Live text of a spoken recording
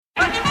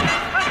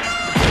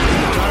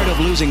of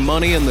losing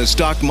money in the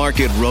stock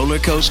market roller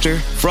coaster?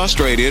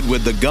 Frustrated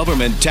with the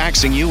government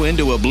taxing you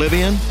into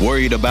oblivion?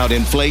 Worried about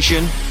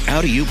inflation?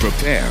 How do you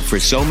prepare for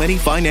so many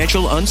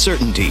financial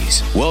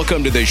uncertainties?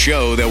 Welcome to the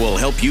show that will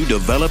help you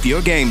develop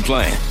your game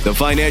plan. The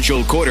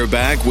Financial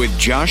Quarterback with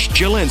Josh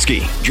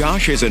Jelinski.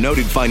 Josh is a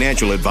noted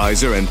financial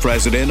advisor and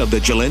president of the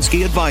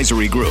Jelinski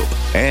Advisory Group,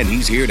 and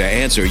he's here to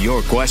answer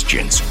your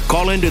questions.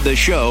 Call into the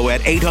show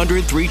at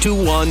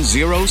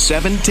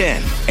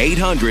 800-321-0710.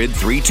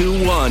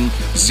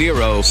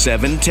 800-321-0710.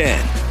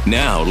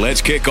 Now,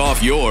 let's kick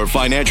off your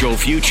financial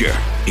future.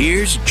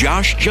 Here's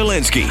Josh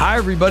Jelinski. Hi,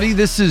 everybody.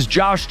 This is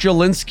Josh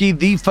Jelinski,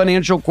 the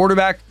Financial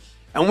Quarterback,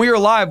 and we are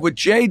live with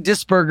Jay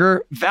Disberger,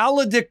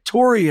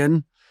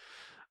 valedictorian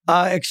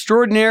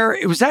extraordinaire.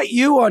 Was that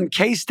you on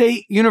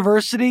K-State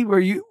University?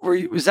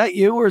 Was that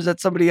you, or is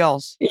that somebody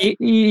else?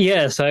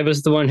 Yes, I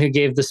was the one who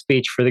gave the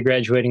speech for the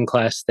graduating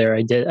class there.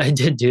 I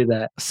did do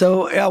that.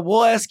 So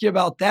we'll ask you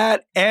about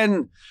that.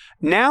 And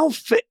now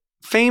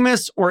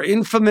famous or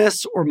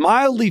infamous or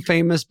mildly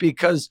famous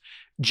because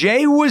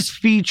Jay was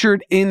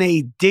featured in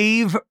a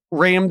Dave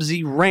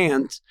Ramsey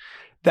rant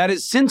that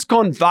has since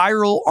gone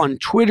viral on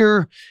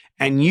Twitter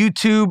and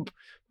YouTube.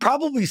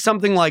 Probably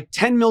something like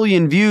 10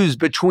 million views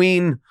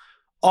between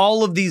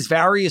all of these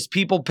various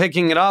people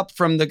picking it up,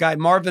 from the guy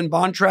Marvin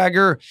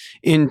Bontrager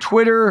in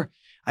Twitter.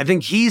 I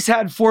think he's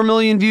had 4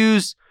 million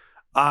views.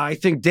 I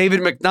think David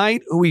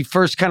McKnight, who we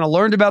first kind of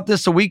learned about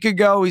this a week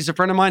ago, he's a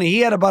friend of mine. He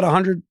had about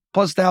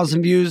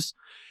 100,000+ views.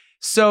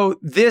 So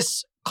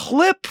this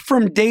clip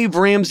from Dave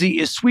Ramsey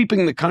is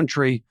sweeping the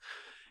country.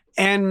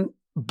 And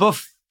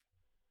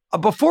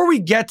before we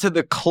get to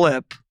the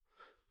clip,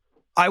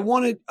 I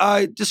want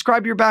to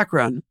describe your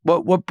background.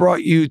 What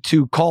brought you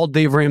to call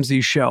Dave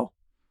Ramsey's show?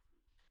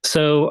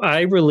 So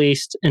I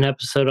released an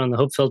episode on the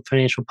Hope-Filled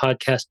Financial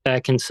Podcast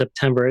back in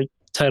September. The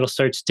title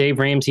starts, Dave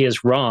Ramsey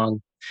is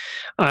Wrong.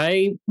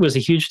 I was a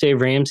huge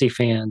Dave Ramsey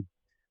fan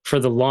for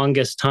the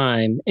longest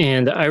time.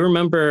 And I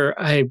remember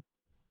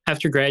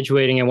after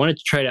graduating, I wanted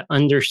to try to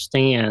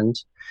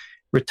understand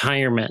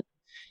retirement,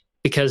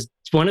 because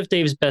one of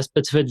Dave's best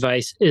bits of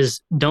advice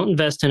is don't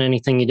invest in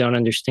anything you don't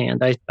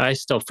understand. I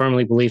still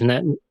firmly believe in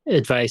that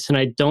advice, and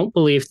I don't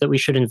believe that we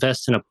should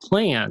invest in a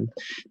plan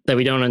that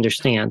we don't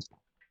understand.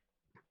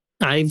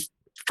 I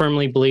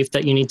firmly believe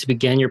that you need to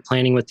begin your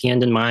planning with the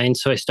end in mind.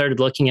 So I started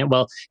looking at,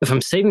 well, if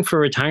I'm saving for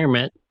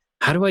retirement,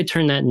 how do I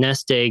turn that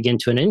nest egg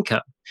into an income?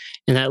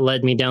 And that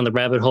led me down the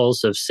rabbit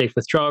holes of safe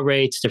withdrawal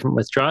rates, different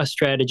withdrawal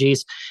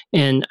strategies.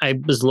 And I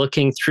was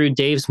looking through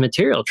Dave's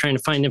material, trying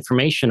to find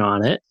information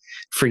on it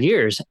for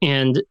years.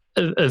 And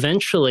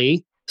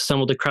eventually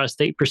stumbled across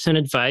the 8%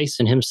 advice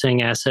and him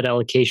saying asset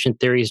allocation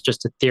theory is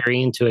just a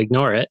theory and to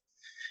ignore it.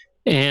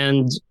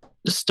 And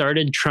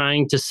started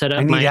trying to set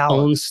up my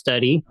own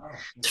study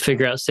to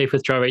figure out safe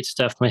withdrawal rate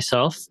stuff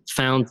myself.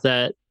 Found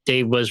that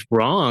Dave was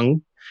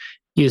wrong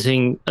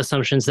using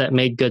assumptions that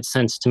made good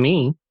sense to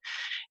me,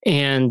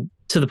 and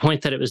to the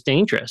point that it was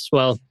dangerous.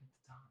 Well,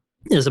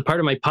 as a part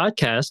of my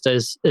podcast,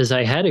 as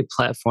I had a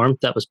platform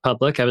that was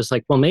public, I was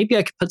like, well, maybe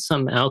I could put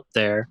something out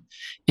there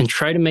and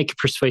try to make a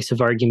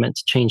persuasive argument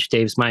to change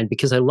Dave's mind,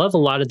 because I love a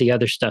lot of the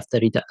other stuff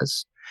that he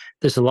does.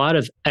 There's a lot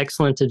of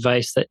excellent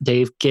advice that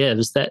Dave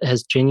gives that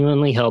has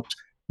genuinely helped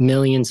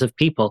millions of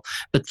people.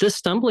 But this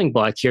stumbling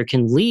block here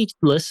can lead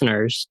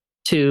listeners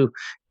to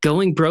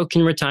going broke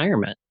in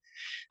retirement.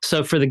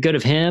 So for the good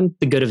of him,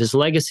 the good of his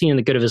legacy, and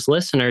the good of his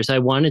listeners, I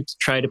wanted to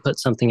try to put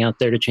something out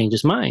there to change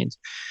his mind.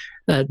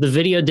 The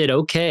video did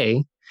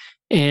okay.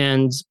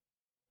 And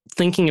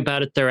thinking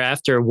about it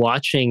thereafter,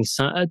 watching,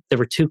 there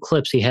were 2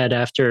 clips he had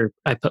after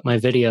I put my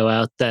video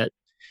out that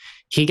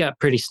he got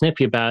pretty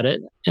snippy about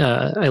it.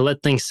 I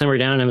let things simmer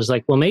down and I was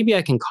like, well, maybe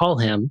I can call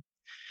him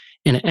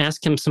and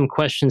ask him some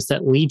questions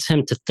that leads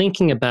him to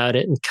thinking about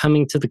it and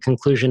coming to the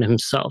conclusion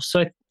himself.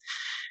 So I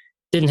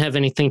didn't have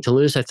anything to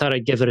lose. I thought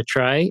I'd give it a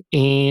try,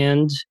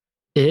 and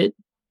it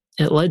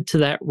led to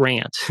that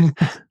rant.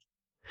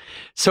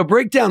 So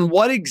break down,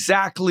 what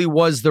exactly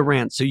was the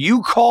rant? So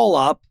you call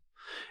up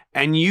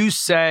and you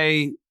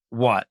say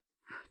what?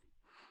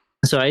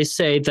 So I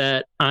say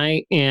that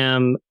I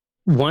am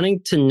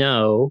wanting to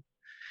know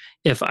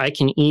if I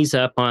can ease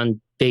up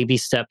on baby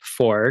step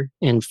 4.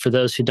 And for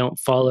those who don't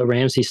follow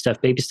Ramsey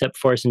stuff, baby step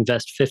 4 is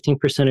invest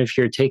 15% of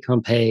your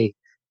take-home pay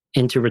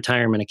into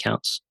retirement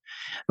accounts.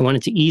 I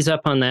wanted to ease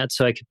up on that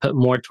so I could put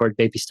more toward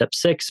baby step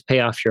 6, pay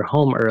off your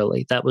home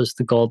early. That was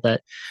the goal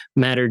that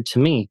mattered to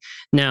me.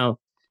 Now,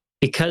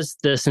 because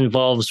this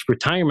involves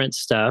retirement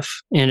stuff,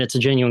 and it's a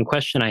genuine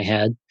question I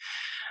had,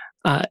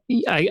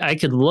 I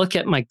could look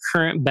at my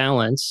current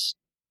balance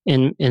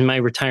in my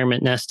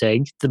retirement nest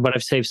egg, what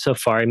I've saved so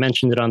far. I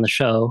mentioned it on the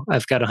show.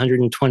 I've got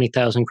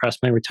 120,000 across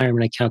my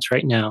retirement accounts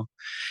right now.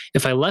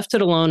 If I left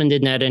it alone and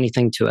didn't add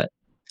anything to it,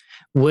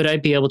 would I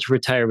be able to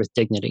retire with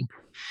dignity?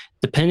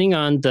 Depending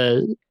on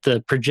the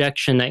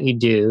projection that you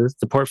do,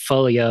 the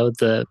portfolio,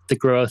 the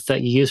growth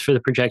that you use for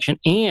the projection,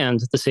 and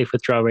the safe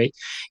withdrawal rate,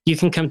 you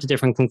can come to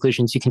different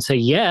conclusions. You can say,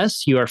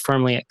 yes, you are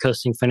firmly at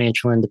coasting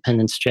financial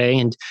independence, Jay,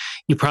 and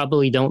you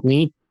probably don't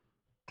need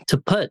to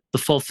put the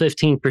full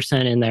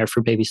 15% in there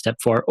for baby step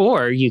 4.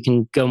 Or you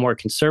can go more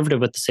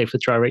conservative with the safe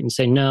withdrawal rate and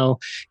say, no,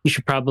 you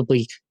should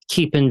probably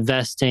keep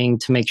investing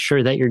to make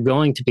sure that you're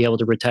going to be able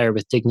to retire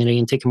with dignity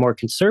and take a more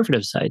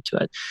conservative side to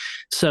it.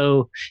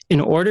 So in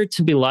order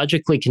to be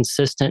logically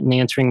consistent in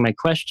answering my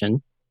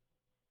question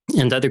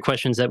and other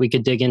questions that we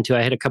could dig into,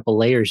 I had a couple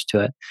layers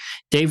to it.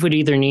 Dave would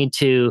either need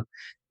to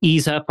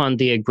ease up on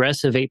the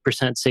aggressive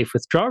 8% safe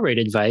withdrawal rate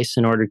advice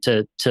in order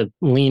to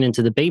lean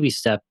into the baby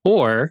step,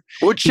 or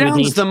which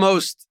sounds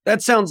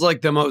that sounds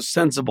like the most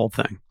sensible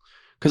thing,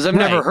 because I've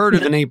never heard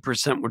of an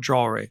 8%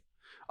 withdrawal rate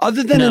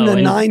other than in the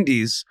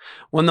 90s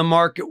when the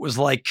market was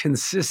like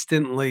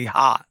consistently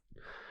hot,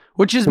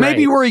 which is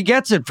maybe where he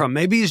gets it from.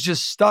 Maybe he's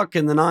just stuck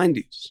in the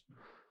 90s.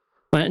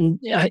 And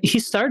he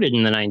started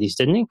in the 90s,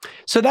 didn't he?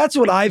 So that's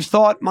what I've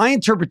thought. My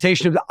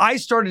interpretation of I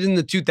started in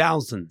the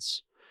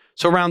 2000s.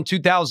 So around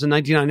 2000,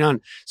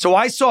 1999. So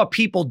I saw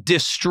people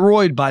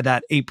destroyed by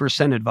that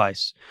 8%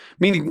 advice.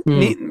 Meaning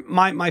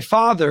my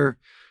father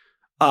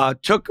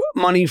took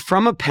money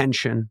from a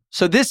pension.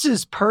 So this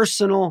is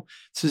personal.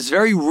 This is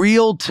very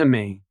real to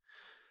me.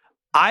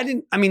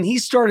 He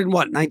started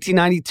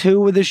 1992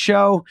 with his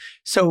show.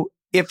 So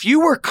if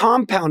you were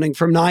compounding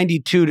from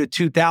 92 to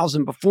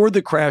 2000 before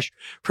the crash,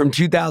 from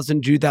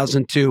 2000 to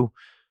 2002,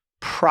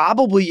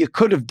 probably you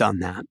could have done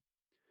that.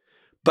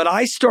 But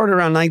I started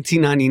around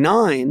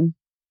 1999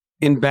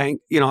 in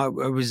bank. I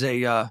was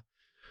a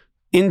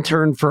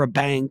intern for a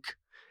bank,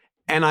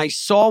 and I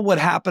saw what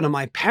happened to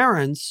my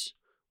parents,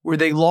 where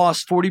they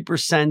lost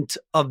 40%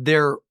 of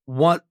their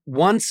what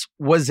once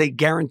was a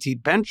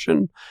guaranteed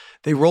pension.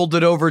 They rolled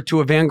it over to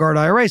a Vanguard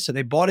IRA. So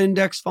they bought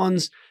index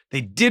funds. They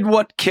did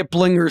what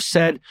Kiplinger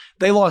said.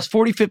 They lost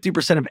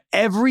 50% of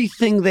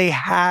everything they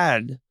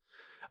had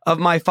of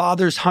my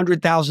father's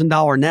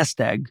 $100,000 nest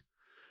egg.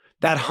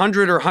 That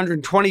 100 or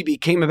 120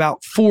 became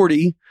about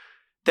 40.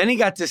 Then he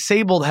got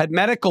disabled, had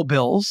medical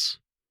bills.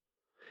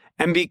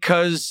 And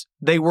because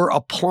they were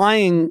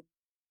applying,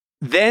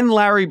 then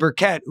Larry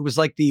Burkett, who was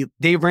like the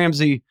Dave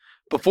Ramsey,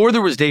 before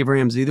there was Dave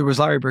Ramsey, there was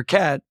Larry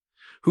Burkett,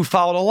 who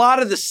followed a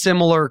lot of the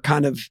similar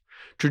kind of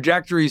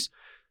trajectories.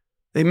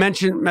 They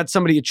met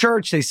somebody at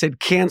church. They said,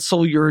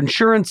 cancel your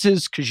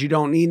insurances because you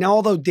don't need. Now,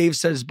 although Dave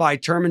says buy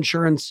term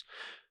insurance,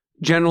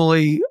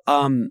 generally,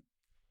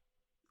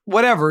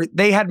 whatever,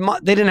 they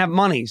didn't have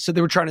money. So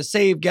they were trying to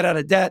save, get out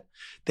of debt.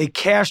 They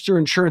cashed their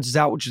insurances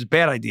out, which is a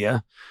bad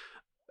idea.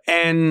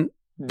 And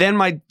then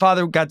my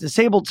father got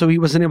disabled, so he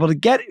wasn't able to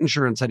get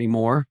insurance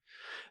anymore.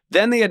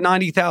 Then they had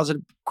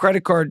 $90,000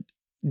 credit card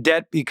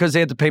debt because they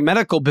had to pay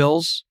medical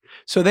bills.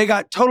 So they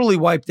got totally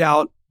wiped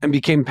out and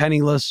became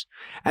penniless.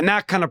 And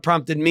that kind of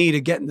prompted me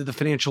to get into the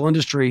financial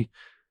industry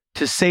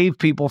to save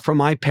people from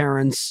my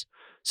parents.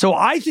 So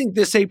I think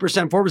this 8%,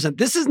 4%,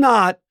 this is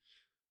not,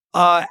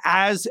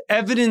 as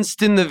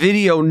evidenced in the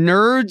video,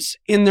 nerds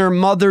in their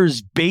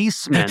mother's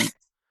basement.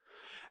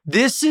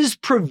 This is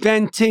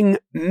preventing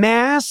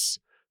mass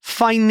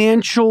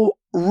financial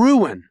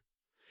ruin.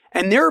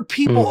 And there are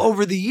people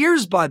over the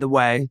years, by the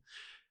way,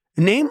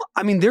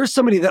 there's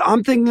somebody that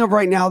I'm thinking of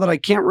right now that I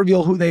can't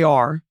reveal who they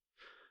are,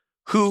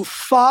 who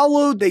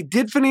they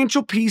did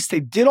financial peace, they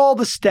did all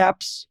the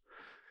steps.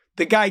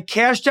 The guy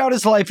cashed out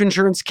his life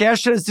insurance,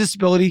 cashed out his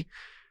disability.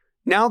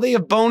 Now they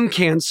have bone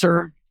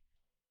cancer,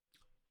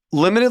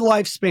 limited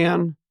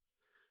lifespan,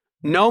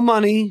 no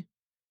money,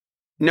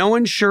 no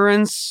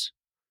insurance.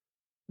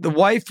 The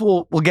wife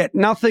will get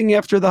nothing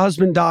after the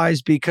husband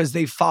dies because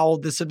they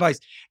followed this advice.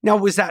 Now,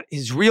 was that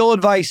his real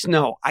advice?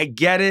 No, I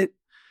get it.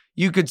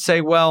 You could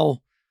say,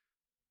 well,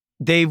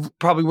 Dave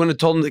probably wouldn't have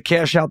told them to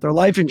cash out their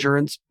life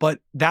insurance, but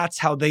that's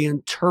how they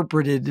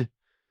interpreted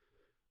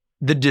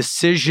the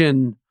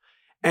decision.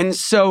 And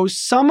so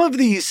some of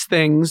these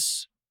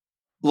things,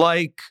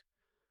 like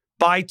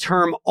buy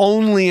term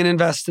only and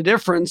invest the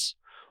difference,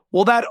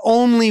 well, that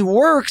only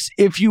works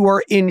if you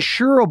are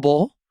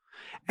insurable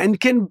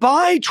and can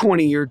buy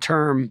 20-year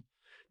term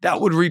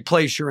that would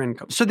replace your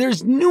income. So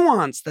there's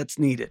nuance that's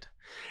needed.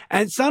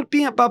 And it's not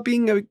about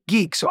being a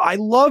geek. So I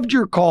loved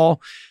your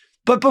call.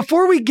 But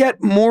before we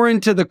get more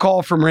into the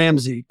call from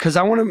Ramsey, because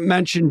I want to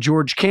mention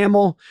George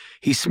Kamel.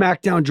 He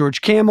smacked down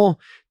George Kamel,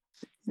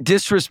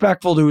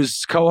 disrespectful to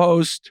his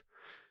co-host.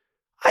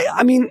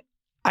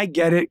 I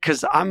get it,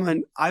 because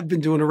I've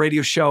been doing a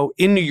radio show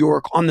in New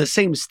York on the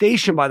same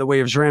station, by the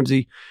way, as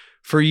Ramsey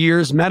for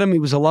years. Met him. He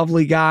was a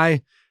lovely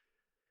guy.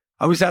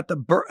 I was at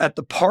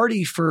the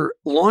party for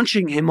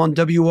launching him on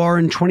WR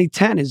in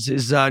 2010.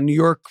 His New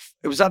York,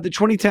 it was either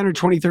 2010 or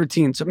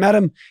 2013. So met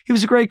him. He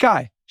was a great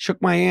guy. Shook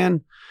my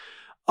hand.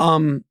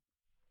 So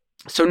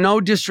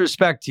no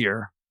disrespect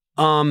here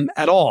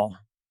at all.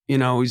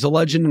 He's a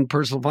legend in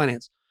personal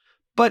finance.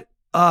 But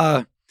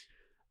I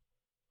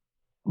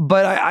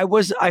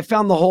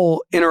found the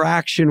whole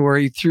interaction where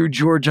he threw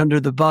George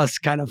under the bus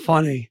kind of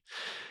funny.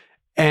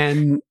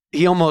 And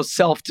he almost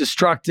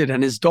self-destructed,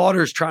 and his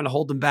daughter's trying to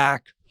hold him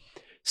back.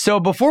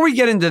 So before we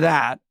get into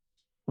that,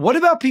 what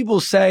about people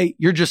say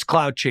you're just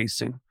clout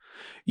chasing?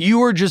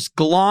 You are just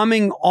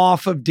glomming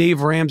off of Dave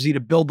Ramsey to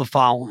build the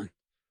following.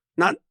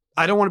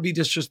 I don't want to be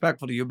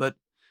disrespectful to you, but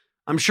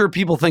I'm sure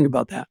people think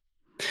about that.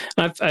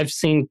 I've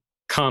seen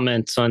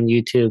comments on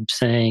YouTube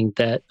saying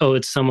that, oh,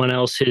 it's someone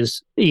else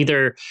who's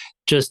either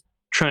just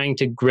trying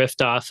to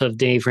grift off of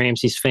Dave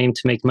Ramsey's fame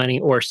to make money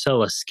or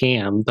sell a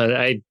scam. But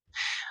I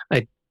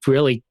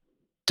really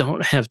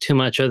don't have too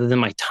much other than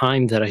my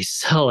time that I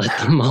sell at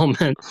the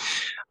moment.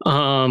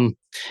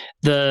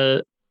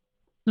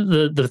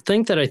 The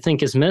thing that I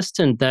think is missed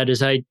in that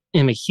is I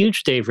am a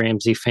huge Dave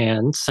Ramsey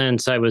fan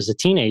since I was a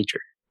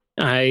teenager.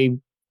 I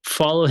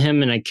follow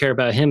him and I care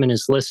about him and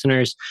his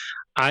listeners.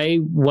 I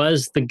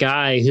was the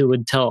guy who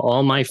would tell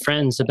all my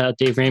friends about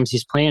Dave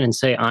Ramsey's plan and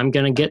say, I'm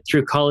going to get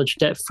through college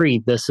debt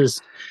free. This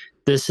is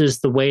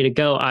the way to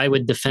go. I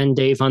would defend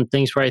Dave on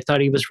things where I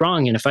thought he was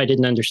wrong. And if I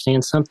didn't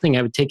understand something,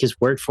 I would take his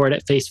word for it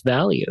at face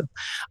value.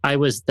 I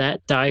was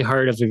that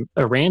diehard of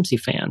a Ramsey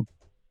fan.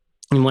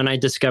 And when I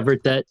discovered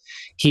that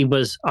he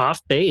was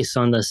off base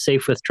on the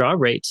safe withdrawal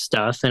rate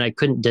stuff, and I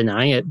couldn't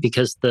deny it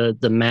because the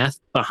math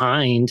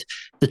behind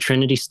the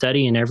Trinity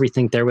study and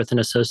everything therewith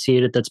and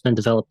associated that's been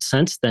developed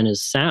since then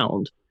is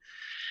sound,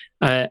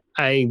 I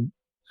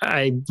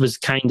was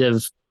kind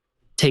of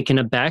taken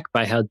aback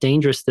by how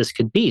dangerous this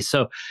could be.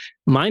 So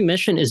my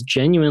mission is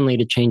genuinely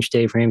to change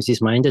Dave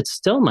Ramsey's mind. It's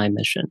still my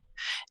mission,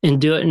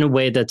 and do it in a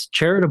way that's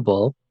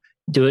charitable.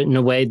 Do it in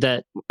a way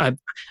that I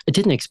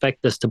didn't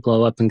expect this to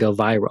blow up and go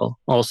viral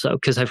also,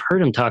 because I've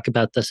heard him talk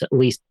about this at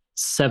least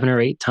 7 or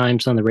 8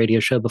 times on the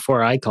radio show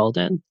before I called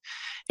in,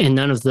 and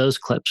none of those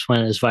clips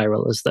went as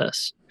viral as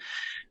this.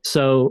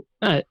 So,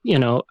 I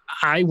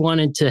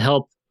wanted to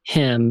help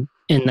him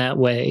in that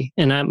way.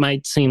 And that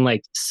might seem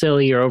like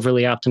silly or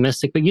overly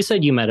optimistic, but you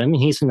said you met him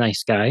and he's a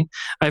nice guy.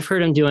 I've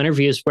heard him do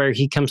interviews where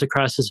he comes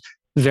across as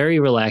very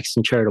relaxed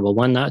and charitable.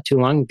 One not too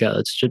long ago.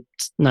 It's just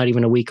not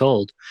even a week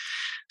old.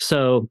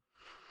 So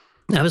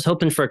I was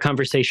hoping for a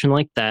conversation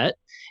like that.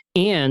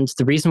 And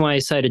the reason why I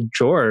cited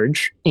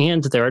George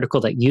and the article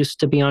that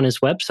used to be on his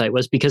website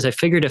was because I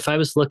figured if I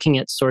was looking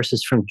at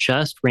sources from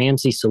just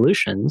Ramsey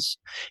Solutions,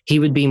 he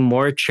would be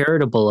more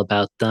charitable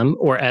about them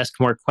or ask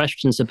more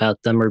questions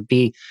about them or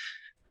be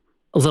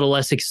a little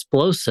less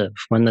explosive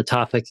when the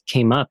topic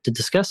came up to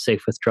discuss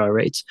safe withdrawal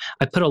rates.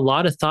 I put a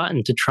lot of thought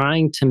into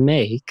trying to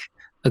make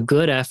a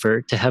good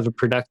effort to have a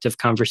productive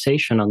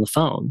conversation on the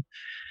phone.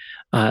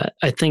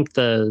 I think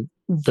the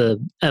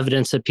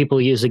evidence that people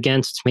use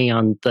against me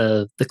on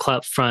the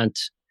clout front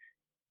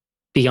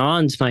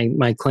beyond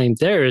my claim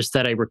there is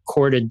that I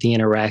recorded the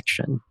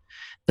interaction,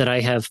 that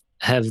I have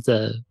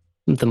the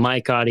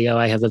mic audio.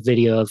 I have a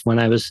video of when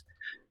I was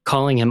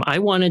calling him. I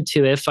wanted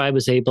to, if I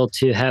was able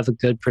to have a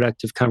good,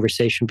 productive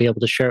conversation, be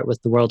able to share it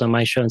with the world on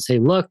my show and say,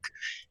 look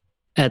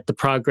at the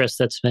progress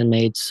that's been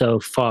made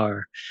so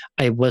far.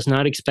 I was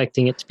not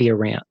expecting it to be a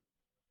rant.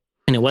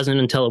 And it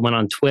wasn't until it went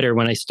on Twitter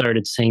when I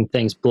started seeing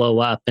things blow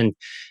up, and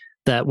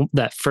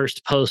that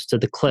first post of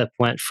the clip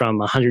went from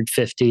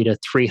 150 to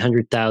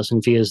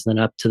 300,000 views, then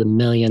up to the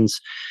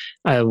millions.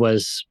 I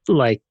was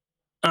like,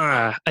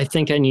 I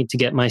think I need to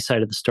get my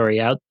side of the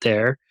story out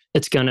there.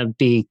 It's going to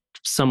be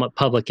somewhat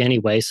public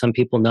anyway. Some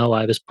people know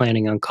I was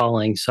planning on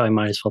calling, so I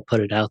might as well put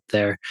it out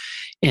there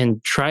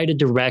and try to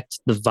direct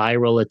the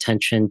viral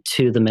attention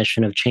to the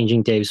mission of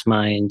changing Dave's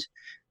mind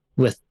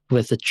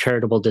with a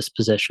charitable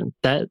disposition.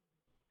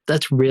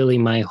 That's really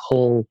my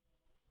whole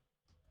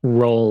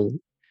role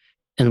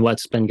in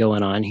what's been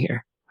going on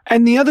here.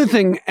 And the other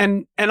thing,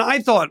 and I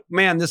thought,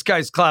 man, this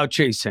guy's clout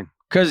chasing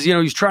because,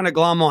 he's trying to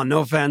glom on, no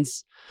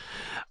offense.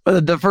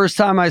 But the first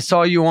time I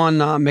saw you on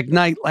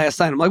McKnight last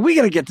night, I'm like, we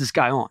got to get this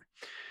guy on.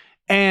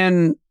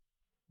 And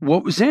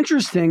what was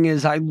interesting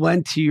is I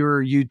went to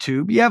your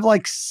YouTube. You have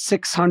like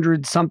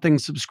 600 something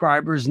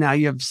subscribers. Now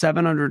you have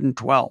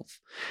 712.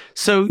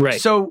 So, right.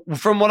 So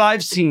from what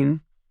I've seen,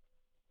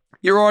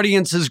 your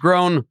audience has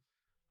grown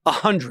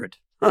 100.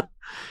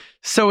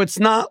 So it's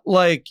not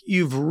like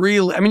you've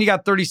really, you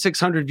got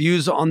 3,600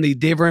 views on the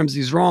Dave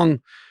Ramsey's Wrong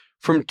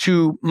from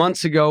 2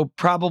 months ago,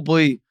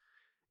 probably,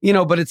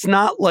 but it's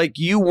not like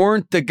you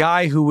weren't the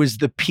guy who was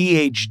the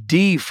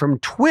PhD from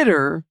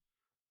Twitter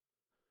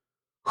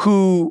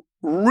who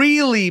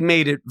really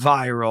made it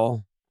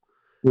viral.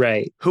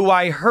 Right. Who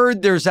I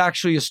heard there's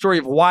actually a story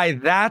of why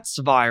that's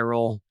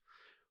viral,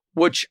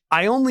 which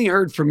I only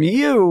heard from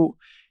you.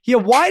 Yeah,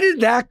 why did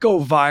that go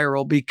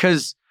viral?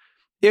 Because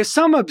if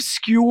some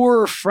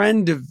obscure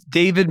friend of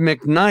David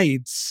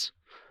McKnight's,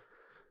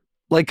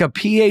 like a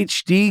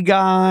PhD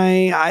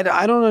guy,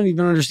 I don't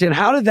even understand.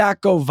 How did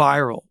that go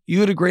viral? You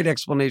had a great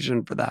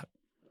explanation for that.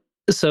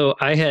 So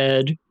I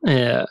had,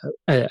 I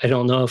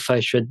don't know if I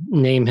should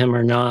name him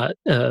or not,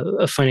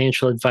 a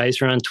financial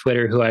advisor on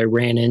Twitter who I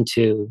ran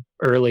into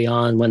early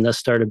on when this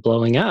started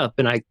blowing up.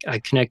 And I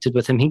connected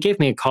with him. He gave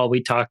me a call.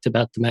 We talked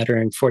about the matter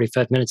in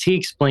 45 minutes. He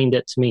explained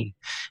it to me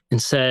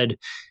and said,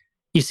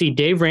 you see,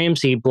 Dave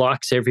Ramsey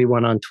blocks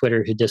everyone on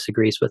Twitter who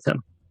disagrees with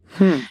him.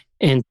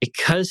 And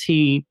because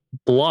he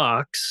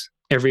blocks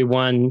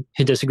everyone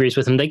who disagrees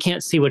with him, they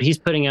can't see what he's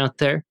putting out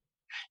there,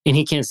 and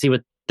he can't see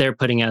what they're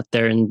putting out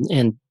there.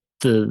 And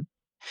the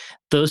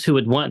those who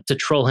would want to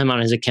troll him on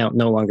his account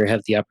no longer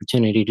have the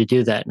opportunity to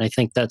do that. And I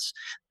think that's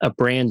a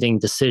branding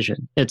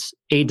decision. It's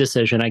a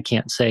decision. I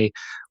can't say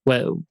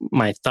what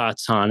my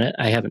thoughts on it.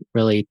 I haven't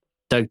really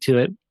dug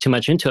too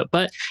much into it.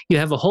 But you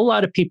have a whole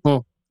lot of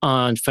people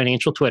on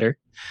financial Twitter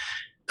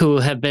who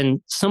have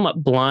been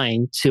somewhat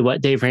blind to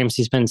what Dave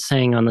Ramsey's been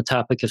saying on the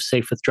topic of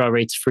safe withdrawal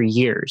rates for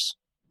years.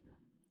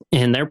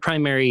 And their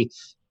primary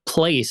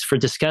place for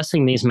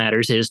discussing these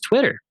matters is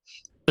Twitter.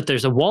 But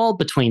there's a wall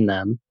between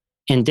them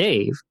and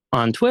Dave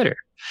on Twitter.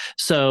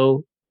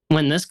 So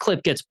when this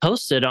clip gets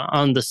posted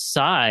on the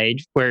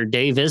side where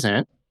Dave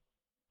isn't,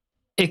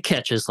 it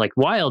catches like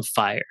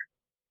wildfire.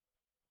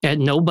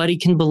 And nobody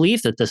can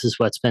believe that this is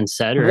what's been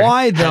said or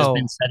Why, though? has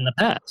been said in the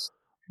past.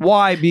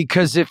 Why?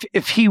 Because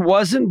if he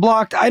wasn't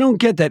blocked, I don't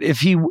get that.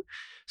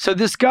 So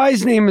this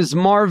guy's name is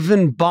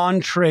Marvin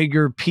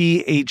Bontrager,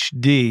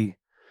 PhD.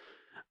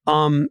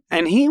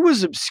 And he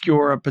was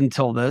obscure up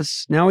until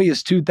this. Now he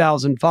has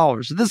 2,000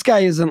 followers. So this guy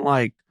isn't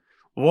like,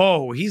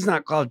 whoa, he's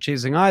not clout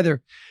chasing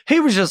either. He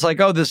was just like,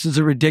 oh, this is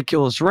a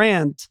ridiculous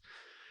rant.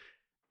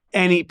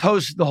 And he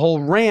posted the whole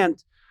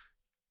rant.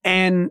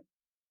 And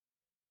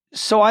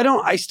so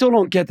I still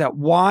don't get that.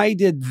 Why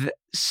did,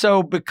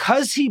 so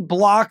because he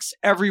blocks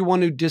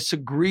everyone who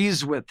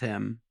disagrees with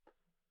him,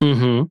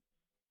 then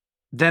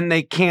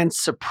they can't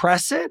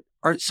suppress it?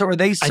 Or so are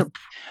they, so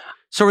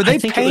are they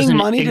paying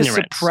money to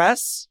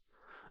suppress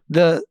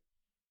that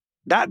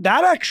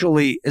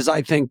actually is,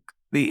 I think,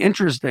 the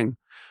interesting.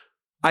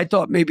 I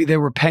thought maybe they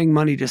were paying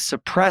money to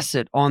suppress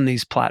it on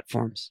these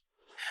platforms.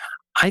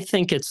 I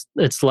think it's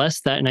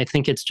less that, and I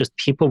think it's just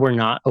people were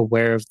not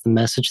aware of the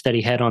message that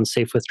he had on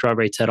safe withdrawal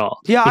rates at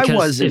all. Yeah, because I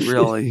wasn't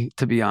really,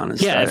 to be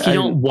honest. Yeah, if you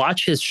don't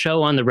watch his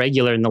show on the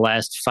regular in the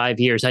last 5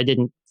 years, I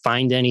didn't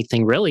find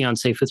anything really on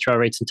safe withdrawal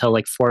rates until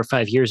like 4 or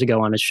 5 years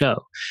ago on a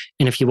show.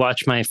 And if you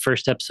watch my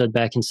first episode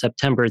back in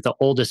September, the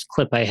oldest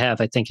clip I have,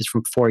 I think, is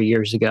from 4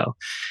 years ago.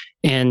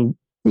 And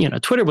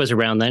Twitter was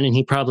around then, and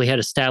he probably had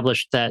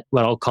established that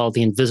what I'll call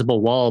the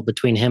invisible wall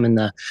between him and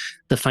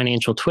the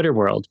financial Twitter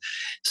world.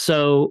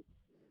 So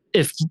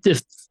if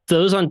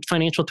those on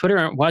financial Twitter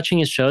aren't watching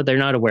his show, they're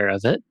not aware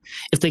of it.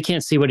 If they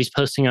can't see what he's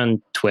posting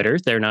on Twitter,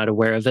 they're not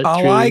aware of it.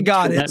 Oh, I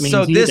got it.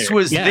 So this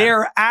was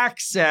their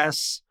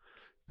access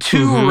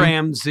to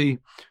Ramsey.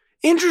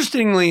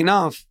 Interestingly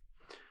enough,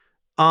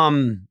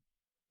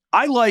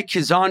 I like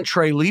his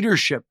Entree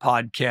Leadership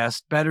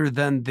podcast better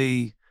than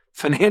the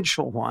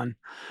financial one.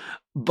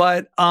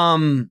 But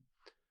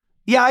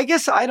yeah, I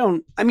guess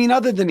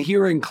other than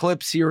hearing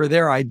clips here or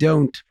there, I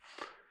don't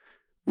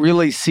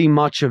really see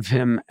much of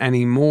him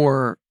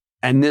anymore.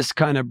 And this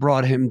kind of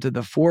brought him to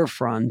the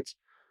forefront.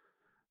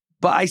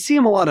 But I see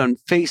him a lot on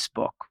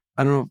Facebook.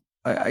 I don't know.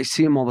 I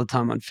see him all the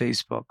time on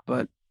Facebook,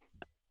 but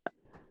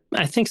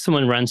I think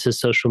someone runs his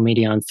social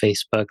media on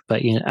Facebook,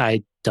 but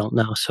I don't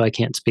know, so I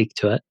can't speak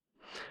to it.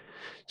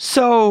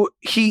 So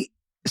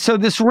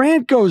this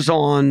rant goes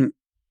on,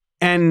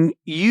 and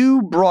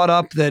you brought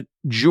up that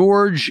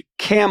George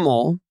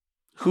Kamel,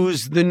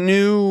 who's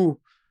the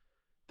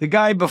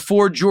guy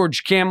before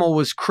George Kamel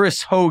was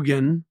Chris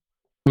Hogan,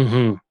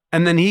 and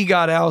then he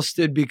got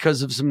ousted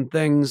because of some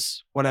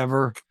things,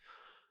 whatever.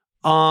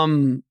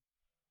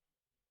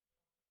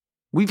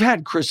 We've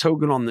had Chris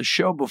Hogan on the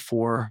show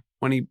before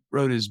when he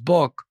wrote his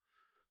book.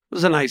 He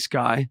was a nice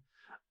guy.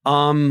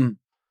 So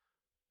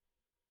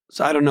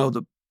I don't know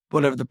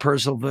whatever the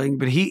personal thing,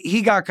 but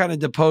he got kind of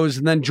deposed,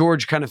 and then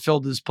George kind of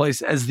filled his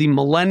place as the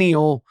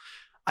millennial,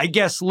 I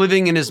guess,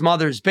 living in his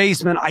mother's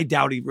basement. I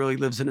doubt he really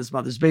lives in his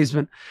mother's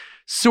basement.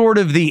 Sort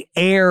of the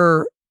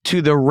heir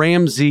to the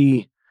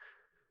Ramsey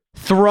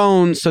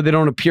throne, so they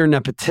don't appear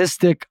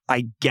nepotistic,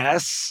 I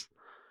guess.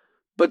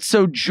 But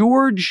so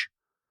George,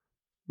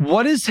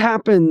 what has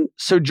happened?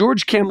 So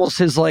George Kamel's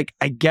his, I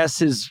guess,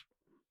 his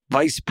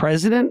vice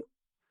president,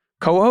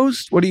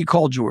 co-host. What do you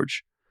call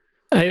George?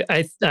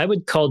 I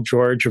would call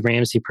George a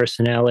Ramsey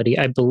personality.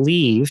 I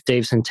believe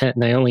Dave's intent,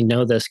 and I only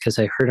know this because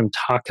I heard him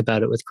talk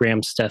about it with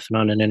Graham Stephan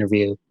on an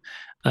interview.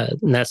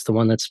 And that's the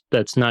one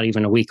that's not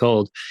even a week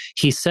old.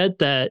 He said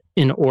that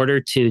in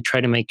order to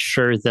try to make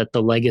sure that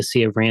the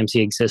legacy of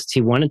Ramsey exists,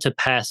 he wanted to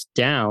pass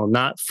down,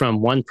 not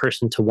from one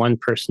person to one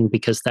person,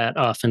 because that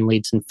often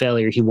leads in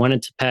failure. He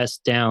wanted to pass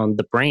down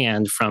the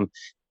brand from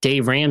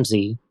Dave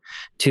Ramsey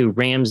to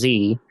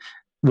Ramsey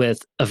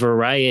with a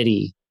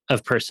variety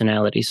of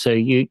personalities. So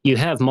you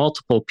have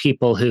multiple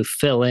people who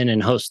fill in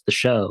and host the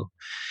show.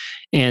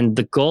 And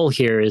the goal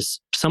here is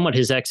somewhat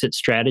his exit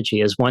strategy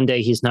is one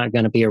day he's not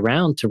going to be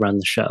around to run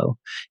the show.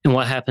 And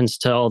what happens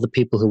to all the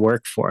people who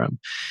work for him?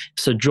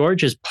 So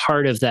George is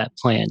part of that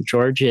plan.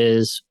 George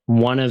is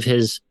one of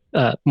his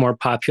more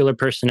popular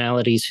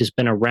personalities who's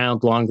been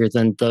around longer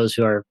than those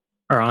who are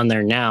on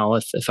there now,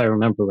 if I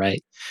remember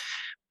right.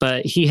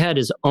 But he had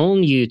his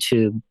own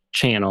YouTube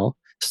channel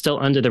still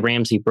under the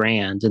Ramsey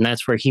brand. And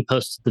that's where he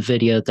posted the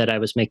video that I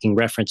was making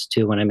reference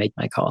to when I made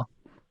my call.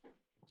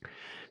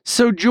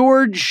 So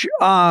George,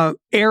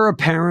 heir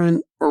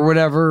apparent or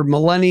whatever,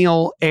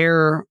 millennial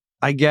heir,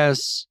 I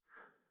guess.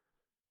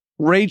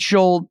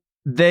 Rachel,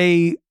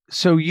 they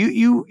So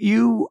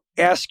you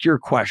ask your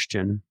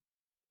question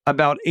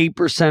about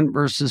 8%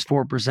 versus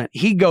 4%.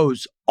 He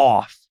goes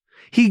off.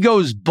 He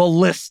goes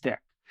ballistic.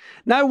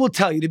 Now, I will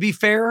tell you, to be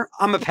fair,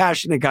 I'm a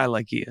passionate guy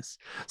like he is.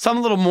 So I'm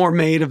a little more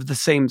made of the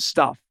same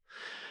stuff.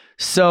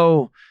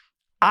 So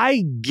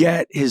I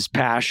get his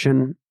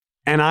passion,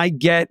 and I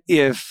get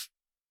if,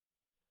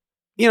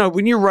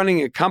 when you're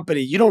running a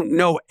company, you don't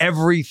know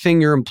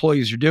everything your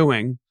employees are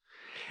doing.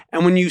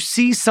 And when you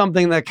see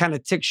something that kind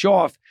of ticks you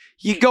off,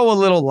 you go a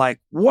little like,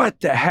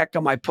 what the heck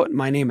am I putting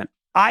my name in?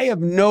 I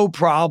have no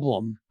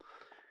problem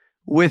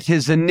with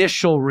his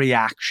initial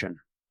reaction.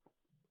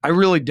 I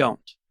really don't.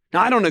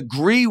 Now, I don't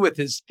agree with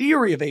his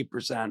theory of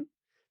 8%.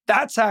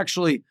 That's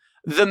actually,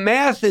 the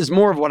math is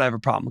more of what I have a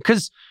problem.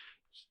 Because,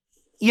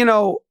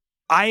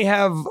 I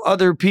have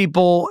other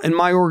people in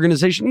my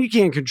organization. You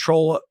can't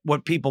control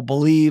what people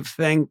believe,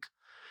 think.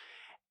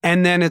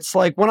 And then it's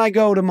like when I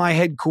go to my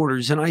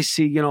headquarters and I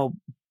see,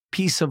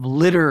 piece of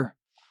litter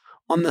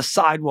on the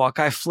sidewalk,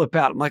 I flip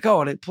out. I'm like,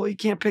 oh, an employee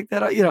can't pick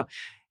that up.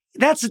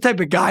 That's the type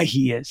of guy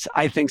he is,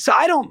 I think. So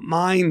I don't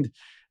mind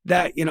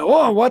that,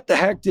 oh, what the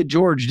heck did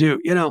George do?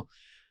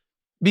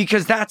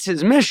 Because that's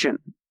his mission.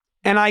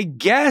 And I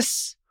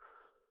guess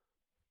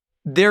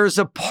there's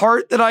a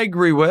part that I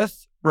agree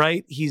with,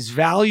 right? He's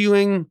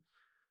valuing,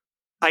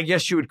 I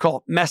guess you would call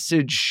it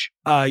message,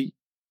 a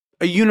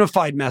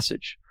unified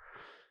message.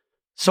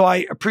 So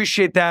I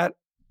appreciate that.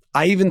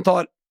 I even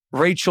thought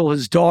Rachel,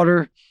 his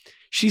daughter,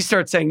 she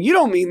starts saying, you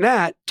don't mean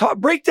that.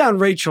 Break down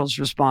Rachel's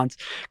response.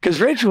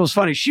 Because Rachel was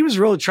funny. She was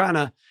really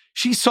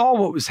she saw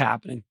what was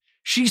happening.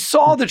 She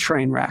saw the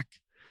train wreck.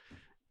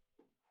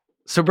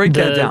 So break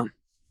that down.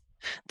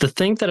 The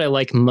thing that I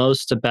like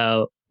most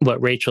about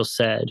what Rachel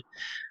said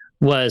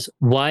was,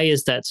 why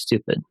is that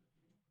stupid?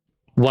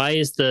 Why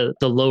is the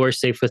lower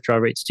safe withdrawal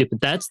rate stupid?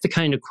 That's the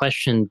kind of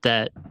question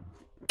that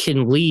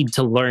can lead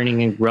to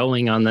learning and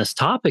growing on this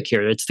topic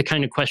here. It's the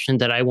kind of question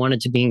that I wanted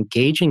to be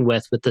engaging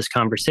with this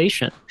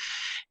conversation.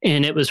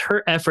 And it was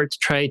her effort to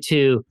try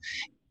to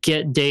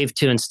get Dave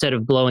to, instead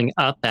of blowing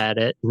up at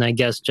it, and I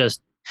guess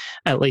just,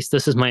 at least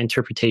this is my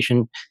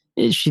interpretation,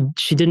 she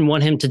didn't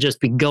want him to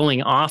just be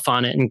going off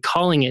on it and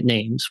calling it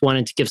names,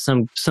 wanted to give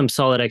some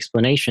solid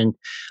explanation.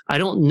 I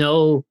don't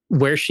know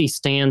where she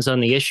stands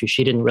on the issue.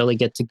 She didn't really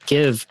get to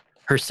give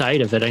her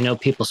side of it. I know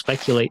people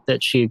speculate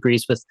that she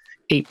agrees with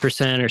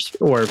 8%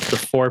 or the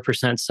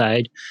 4%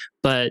 side,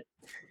 but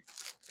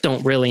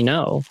don't really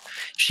know.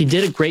 She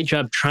did a great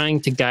job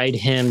trying to guide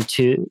him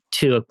to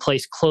a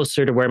place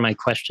closer to where my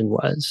question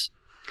was.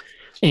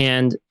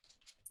 And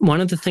one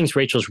of the things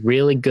Rachel's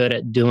really good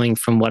at doing,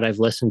 from what I've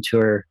listened to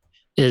her,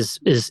 is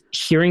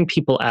hearing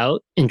people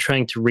out and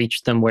trying to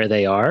reach them where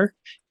they are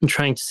and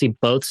trying to see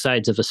both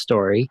sides of a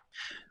story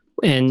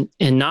and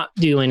not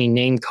do any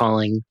name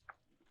calling,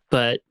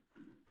 but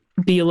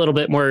be a little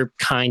bit more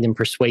kind and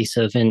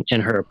persuasive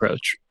in her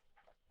approach.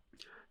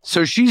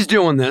 So she's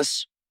doing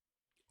this,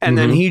 and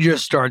then he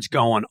just starts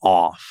going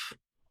off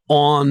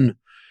on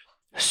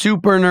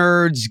super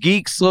nerds,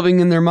 geeks living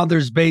in their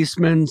mother's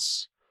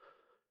basements.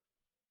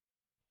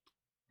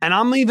 And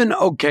I'm even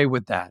okay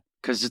with that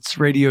because it's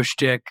radio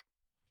shtick,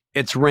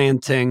 it's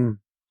ranting.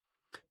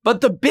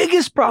 But the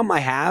biggest problem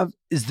I have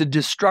is the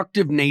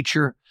destructive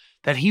nature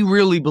that he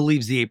really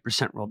believes the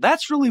 8% rule.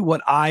 That's really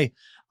what I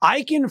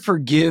can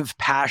forgive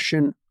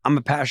passion. I'm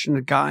a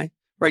passionate guy,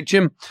 right,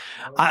 Jim?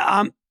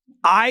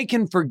 I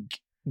can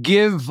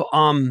forgive.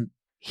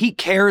 He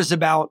cares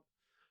about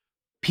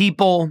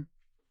people.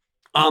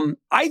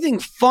 I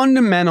think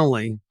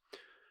fundamentally,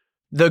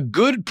 the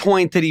good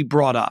point that he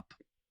brought up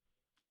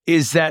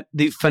is that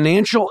the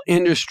financial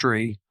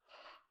industry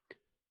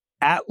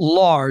at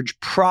large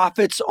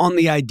profits on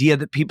the idea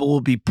that people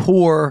will be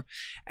poor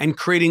and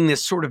creating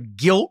this sort of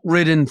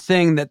guilt-ridden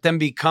thing that then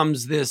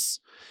becomes this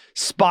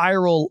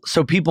spiral,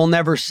 so people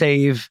never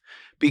save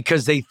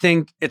because they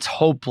think it's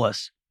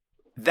hopeless.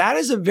 That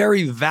is a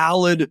very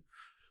valid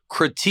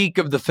critique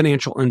of the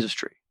financial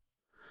industry.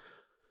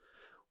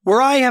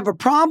 Where I have a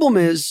problem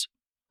is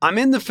I'm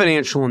in the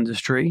financial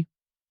industry.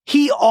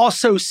 He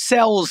also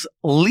sells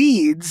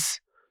leads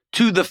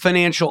to the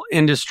financial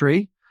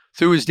industry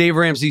through his Dave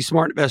Ramsey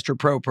Smart Investor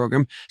Pro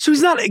program. So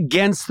he's not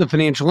against the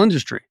financial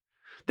industry.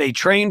 They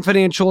train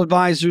financial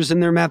advisors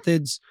in their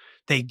methods.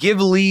 They give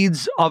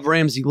leads of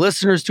Ramsey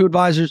listeners to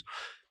advisors.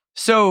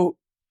 So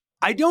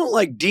I don't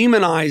like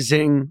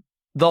demonizing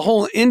the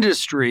whole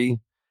industry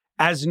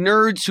as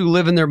nerds who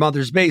live in their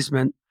mother's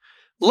basement,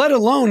 let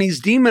alone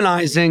he's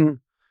demonizing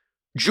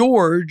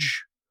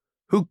George,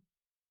 who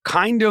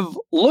kind of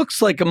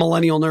looks like a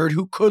millennial nerd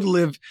who could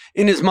live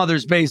in his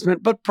mother's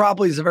basement, but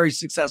probably is a very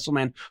successful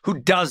man who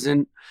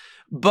doesn't.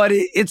 But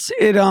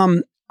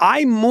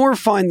I more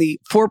find the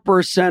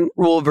 4%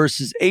 rule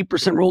versus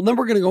 8% rule. And then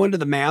we're going to go into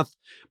the math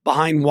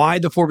behind why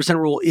the 4%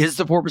 rule is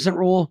the 4%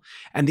 rule.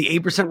 And the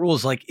 8% rule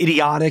is like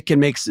idiotic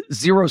and makes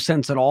zero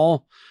sense at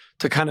all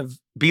to kind of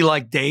be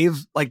like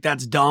Dave. Like,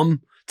 that's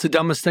dumb. It's the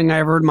dumbest thing I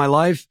ever heard in my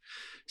life.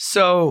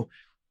 So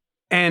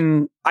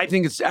And I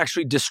think it's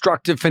actually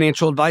destructive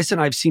financial advice.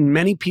 And I've seen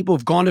many people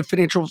who've gone to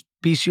financial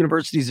peace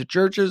universities at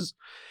churches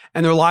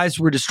and their lives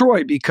were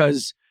destroyed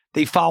because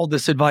they followed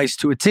this advice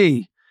to a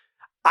T.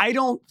 I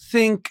don't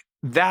think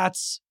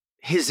that's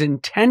his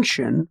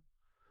intention.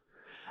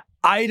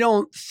 I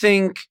don't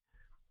think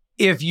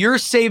if you're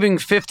saving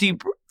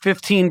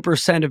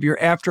 15% of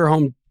your after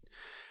home,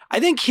 I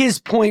think his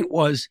point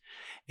was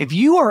if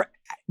you are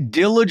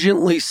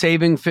diligently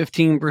saving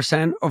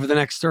 15% over the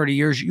next 30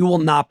 years, you will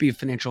not be a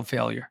financial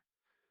failure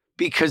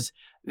because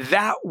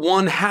that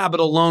one habit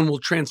alone will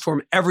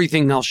transform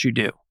everything else you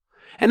do.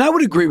 And I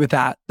would agree with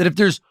that if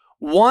there's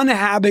one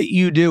habit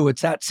you do,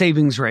 it's that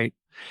savings rate.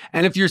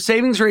 And if your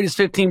savings rate is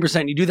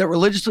 15%, you do that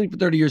religiously for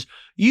 30 years,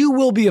 you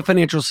will be a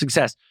financial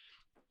success.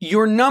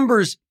 Your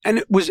numbers, and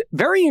it was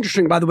very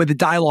interesting, by the way, the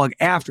dialogue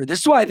after. This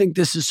is why I think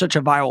this is such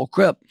a viral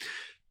clip.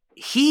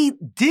 He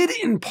did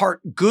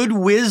impart good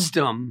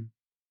wisdom,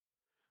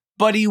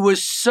 but he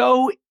was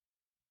so,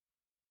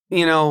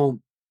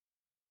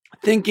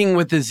 thinking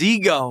with his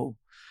ego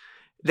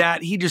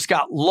that he just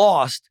got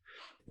lost.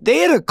 They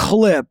had a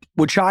clip,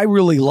 which I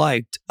really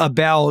liked,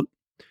 about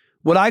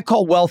what I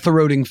call wealth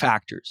eroding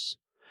factors.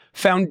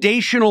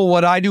 Foundational,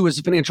 what I do as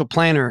a financial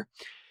planner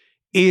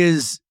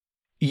is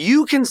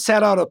you can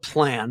set out a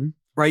plan,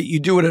 right? You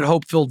do it at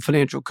Hope-Filled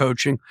Financial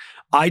Coaching.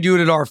 I do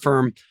it at our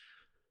firm.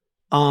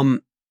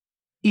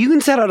 You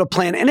can set out a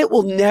plan and it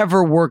will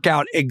never work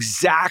out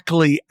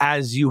exactly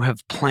as you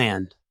have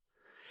planned.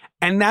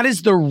 And that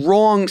is the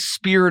wrong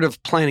spirit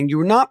of planning.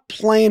 You're not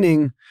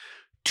planning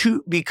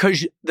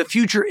because the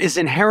future is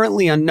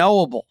inherently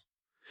unknowable.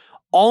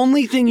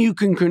 Only thing you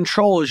can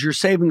control is your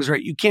savings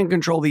rate. You can't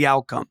control the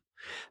outcome.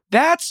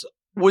 That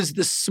was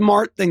the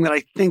smart thing that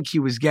I think he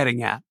was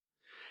getting at.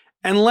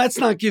 And let's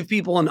not give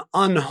people an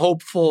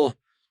unhopeful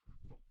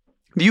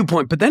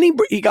viewpoint. But then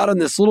he got on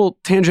this little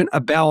tangent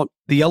about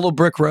the yellow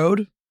brick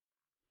road.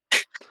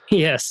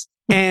 Yes.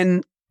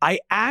 And I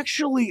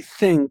actually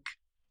think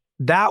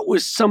that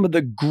was some of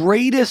the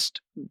greatest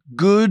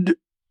good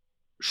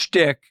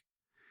shtick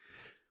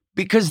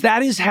because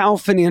that is how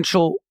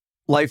financial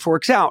life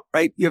works out,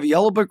 right? You have a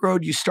yellow brick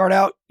road. You start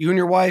out, you and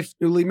your wife,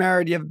 newly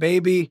married, you have a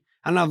baby.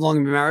 I don't know how long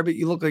you've been married, but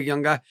you look like a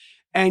young guy.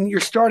 And you're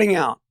starting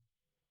out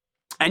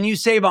and you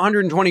save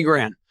 120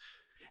 grand.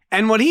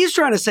 And what he's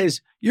trying to say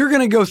is you're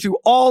going to go through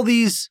all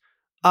these,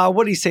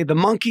 what do you say? The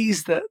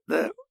monkeys, the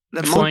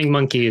flying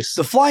monkeys.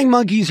 The flying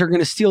monkeys are going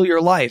to steal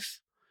your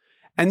life.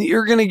 And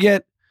you're going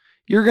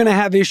to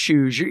have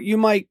issues. You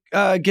might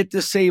get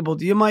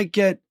disabled. You might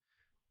get,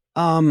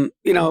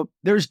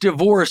 there's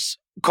divorce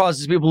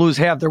causes people to lose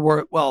half their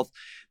wealth.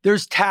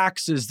 There's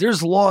taxes,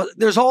 there's law,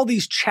 there's all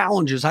these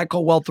challenges I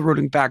call wealth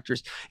eroding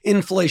factors,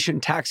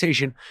 inflation,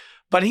 taxation.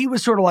 But he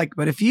was sort of like,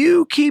 but if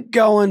you keep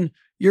going,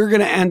 you're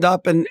going to end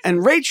up, and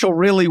Rachel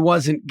really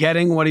wasn't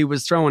getting what he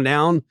was throwing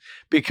down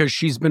because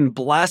she's been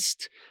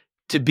blessed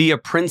to be a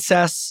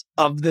princess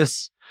of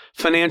this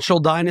financial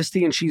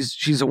dynasty. And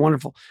she's a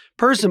wonderful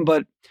person,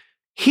 but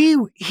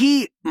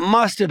he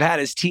must have had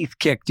his teeth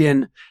kicked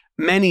in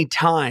many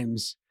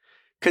times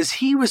because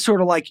he was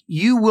sort of like,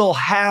 you will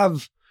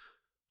have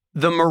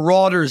the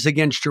marauders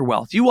against your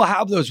wealth. You will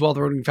have those wealth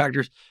eroding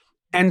factors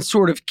and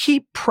sort of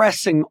keep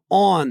pressing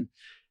on.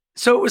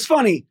 So it was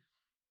funny.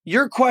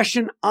 Your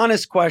question,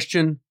 honest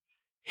question,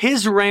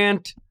 his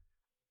rant,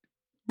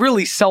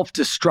 really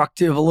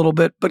self-destructive a little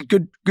bit, but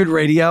good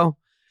radio.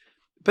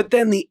 But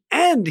then the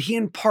end, he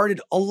imparted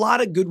a lot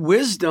of good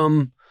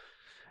wisdom.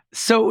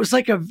 So it was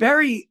like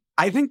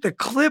I think the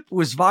clip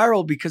was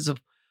viral because of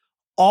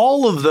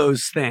all of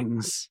those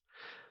things.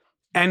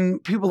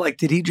 And people were like,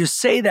 did he just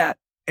say that?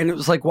 And it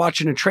was like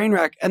watching a train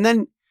wreck. And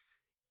then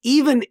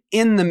even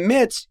in the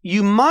midst,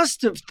 he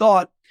must have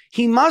thought,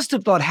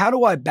 how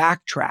do I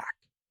backtrack?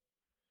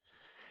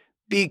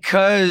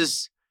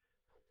 Because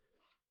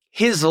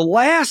his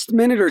last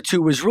minute or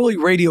two was really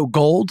radio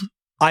gold,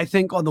 I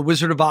think, on the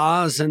Wizard of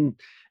Oz and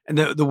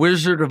the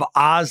Wizard of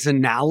Oz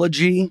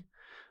analogy,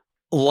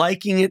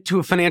 liking it to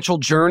a financial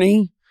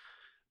journey.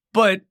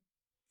 But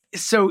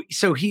so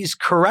he's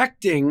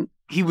correcting,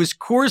 he was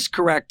course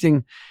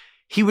correcting.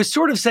 He was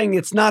sort of saying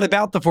it's not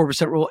about the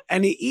 4% rule.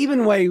 And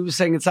even way he was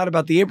saying it's not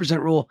about the 8%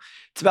 rule,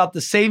 it's about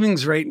the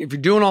savings rate. And if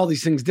you're doing all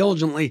these things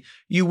diligently,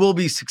 you will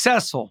be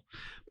successful.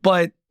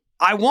 But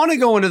I want to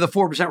go into the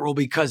 4% rule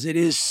because it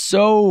is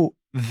so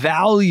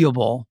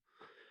valuable.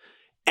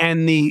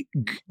 And the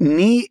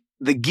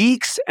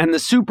geeks and the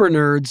super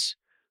nerds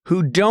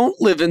who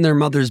don't live in their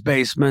mother's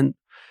basement,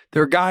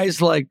 they're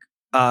guys like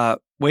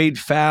Wade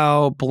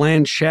Pfau,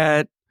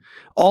 Blanchett,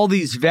 all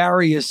these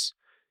various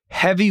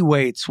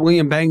heavyweights,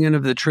 William Bengen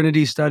of the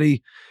Trinity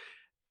Study.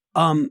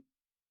 The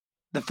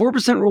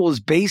 4% rule is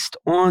based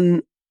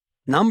on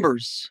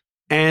numbers.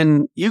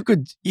 And you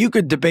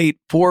could debate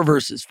 4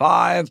 versus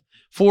 5,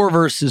 4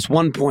 versus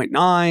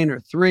 1.9 or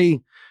 3,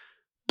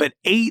 but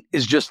 8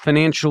 is just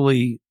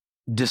financially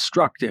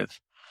destructive.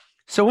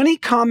 So any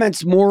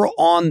comments more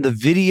on the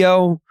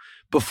video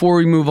before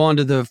we move on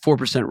to the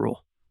 4%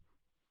 rule?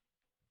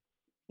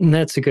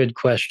 That's a good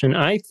question.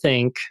 I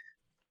think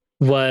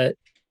what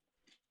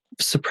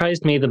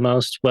surprised me the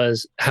most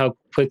was how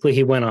quickly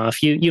he went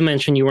off. You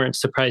mentioned you weren't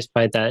surprised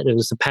by that. It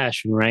was a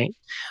passion, right?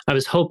 I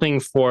was hoping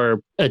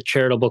for a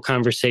charitable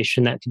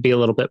conversation that could be a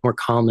little bit more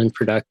calm and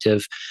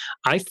productive.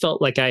 I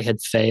felt like I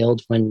had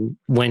failed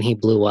when he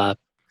blew up,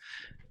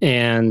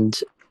 and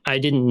I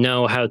didn't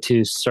know how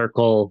to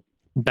circle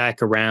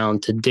back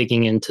around to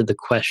digging into the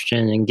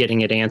question and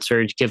getting it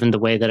answered, given the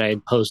way that I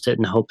had posed it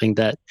and hoping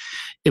that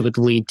it would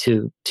lead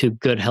to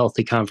good,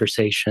 healthy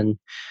conversation.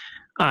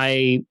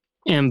 I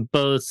am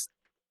both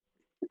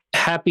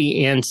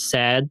happy and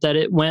sad that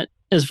it went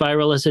as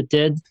viral as it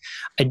did.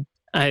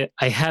 I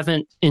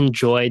haven't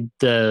enjoyed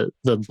the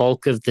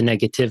bulk of the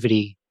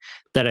negativity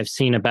that I've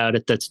seen about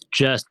it that's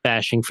just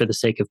bashing for the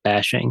sake of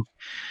bashing.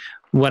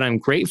 What I'm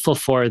grateful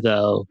for,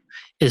 though,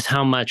 is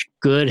how much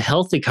good,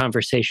 healthy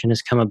conversation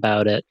has come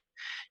about it.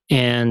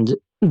 And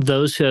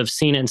those who have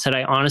seen it and said,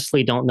 I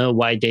honestly don't know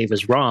why Dave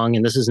is wrong.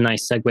 And this is a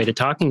nice segue to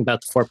talking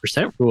about the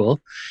 4% rule,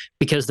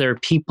 because there are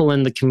people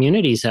in the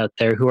communities out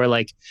there who are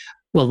like,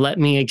 well, let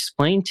me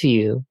explain to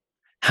you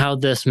how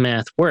this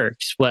math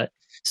works, what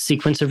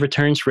sequence of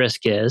returns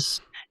risk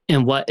is,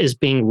 and what is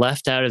being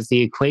left out of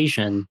the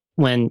equation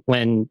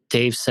when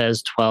Dave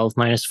says 12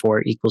 minus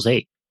 4 equals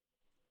 8.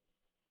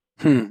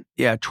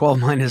 Yeah, 12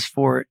 minus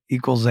 4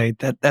 equals 8.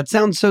 That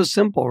sounds so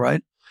simple,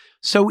 right?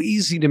 So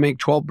easy to make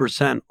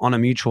 12% on a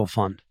mutual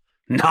fund.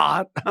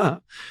 Not.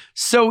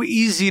 So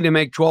easy to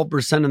make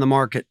 12% in the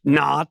market.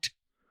 Not.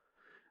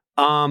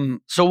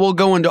 So we'll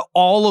go into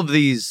all of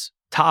these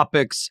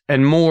topics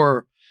and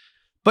more.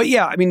 But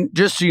yeah, I mean,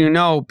 just so you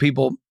know,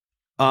 people,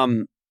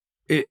 I'm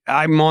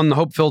on the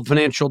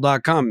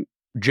hopefilledfinancial.com.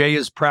 Jay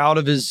is proud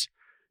of his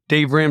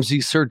Dave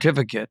Ramsey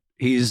certificate.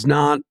 He's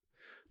not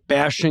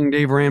bashing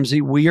Dave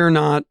Ramsey. We are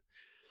not.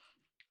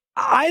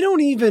 I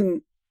don't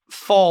even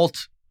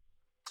fault.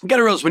 You got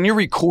to realize when you're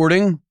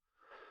recording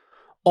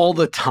all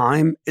the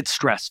time, it's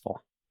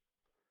stressful.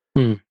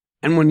 And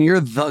when you're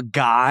the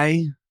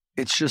guy,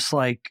 it's just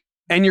like,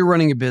 and you're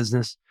running a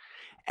business.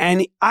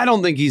 And I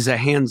don't think he's a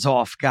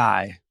hands-off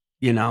guy,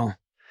 you know.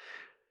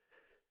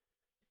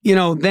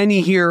 Then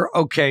you hear,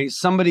 okay,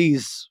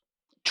 somebody's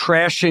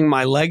trashing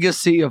my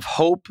legacy of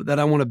hope that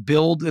I want to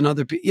build in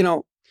other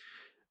people,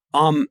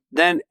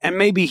 then, and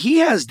maybe he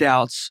has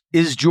doubts,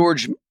 is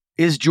George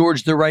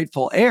the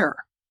rightful heir,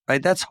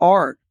 right? That's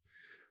hard.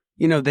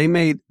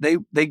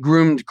 They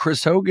groomed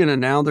Chris Hogan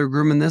and now they're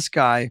grooming this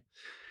guy.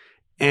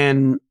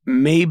 And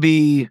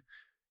maybe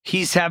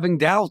he's having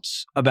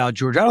doubts about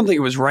George. I don't think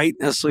it was right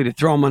necessarily to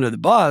throw him under the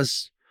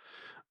bus,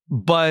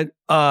 but,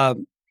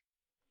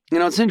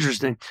 it's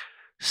interesting.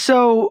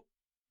 So,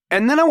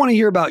 and then I want to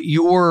hear about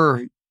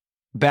your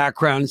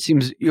background. It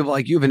seems you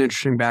have an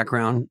interesting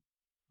background.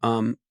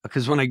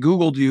 Because when I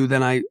Googled you,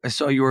 then I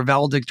saw you were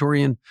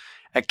valedictorian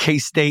at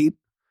K-State,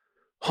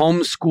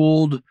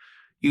 homeschooled.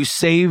 You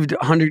saved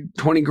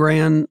 120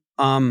 grand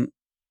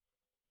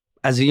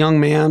as a young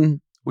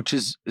man, which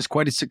is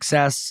quite a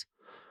success.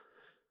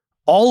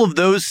 All of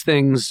those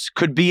things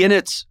could be in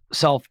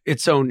itself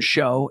its own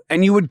show.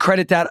 And you would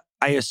credit that,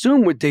 I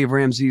assume, with Dave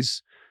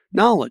Ramsey's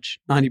knowledge,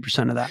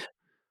 90% of that.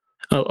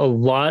 A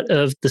lot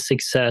of the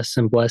success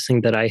and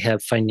blessing that I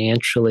have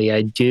financially,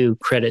 I do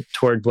credit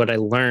toward what I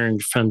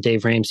learned from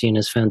Dave Ramsey and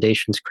his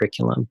foundation's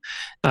curriculum.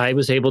 I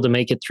was able to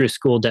make it through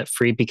school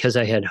debt-free because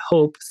I had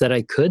hope that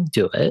I could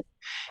do it.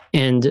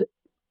 And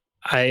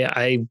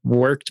I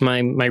worked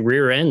my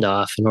rear end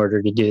off in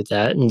order to do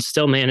that and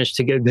still managed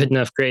to get good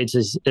enough grades,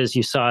 as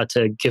you saw,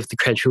 to give the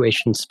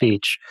graduation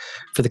speech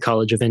for the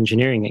College of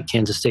Engineering at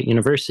Kansas State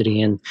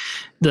University. And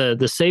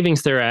the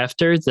savings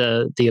thereafter,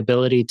 the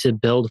ability to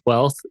build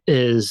wealth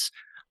is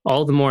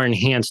all the more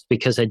enhanced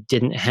because I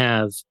didn't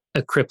have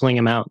a crippling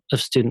amount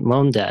of student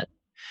loan debt.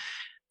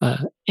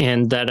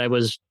 And that I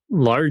was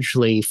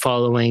largely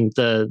following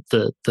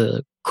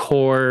the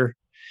core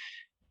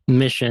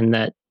mission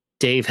that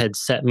Dave had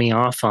set me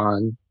off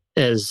on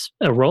as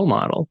a role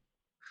model.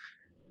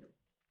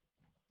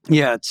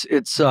 Yeah,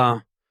 it's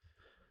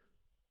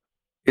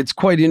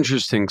quite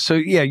interesting. So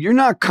yeah, you're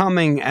not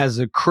coming as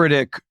a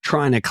critic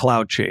trying to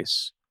clout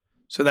chase.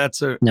 So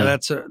that's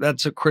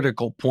a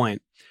critical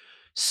point.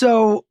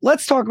 So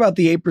let's talk about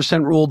the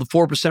 8% rule, the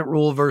 4%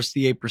 rule versus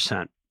the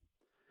 8%.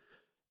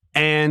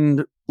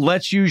 And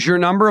let's use your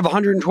number of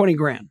 120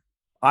 grand.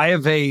 I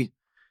have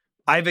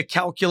a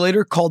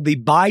calculator called the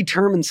buy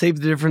term and save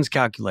the difference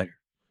calculator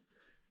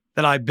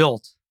that I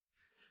built.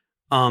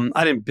 I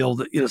didn't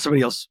build it,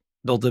 somebody else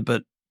built it,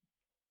 but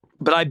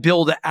I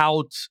build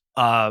out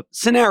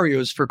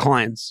scenarios for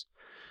clients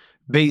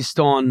based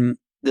on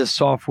this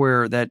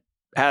software that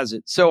has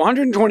it. So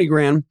 120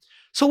 grand.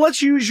 So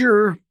let's use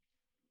your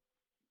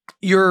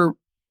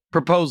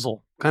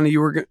proposal. Kind of you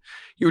were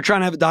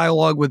trying to have a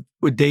dialogue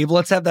with Dave.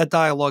 Let's have that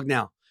dialogue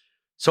now.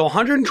 So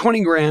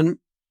 120 grand.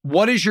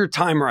 What is your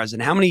time horizon?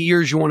 How many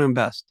years you want to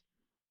invest?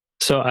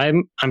 So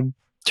I'm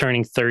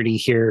turning 30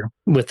 here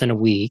within a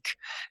week,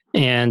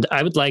 and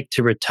I would like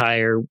to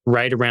retire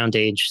right around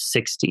age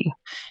 60.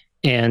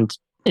 And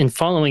in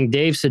following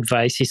Dave's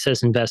advice, he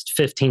says invest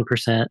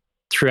 15%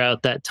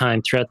 throughout that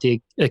time, throughout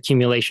the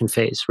accumulation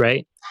phase,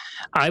 right?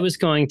 I was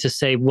going to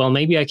say, well,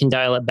 maybe I can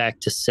dial it back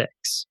to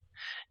 6.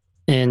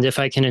 And if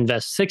I can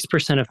invest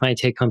 6% of my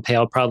take home pay,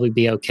 I'll probably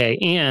be okay.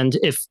 And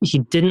if he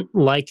didn't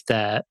like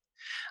that,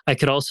 I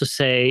could also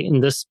say,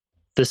 and this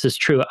is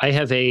true, I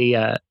have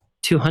a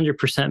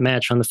 200%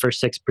 match on the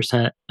first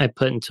 6% I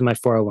put into my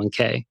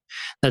 401k.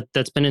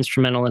 That's been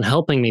instrumental in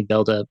helping me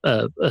build a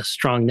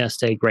strong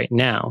nest egg right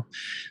now.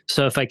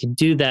 So if I could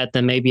do that,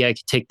 then maybe I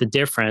could take the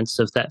difference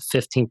of that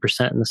 15%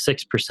 and the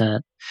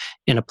 6%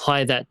 and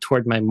apply that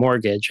toward my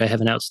mortgage. I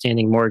have an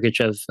outstanding mortgage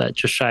of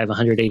just shy of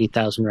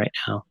 $180,000 right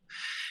now,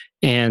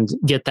 and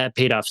get that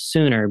paid off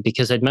sooner,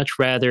 because I'd much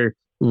rather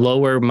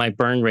lower my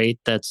burn rate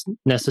that's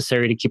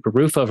necessary to keep a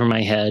roof over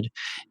my head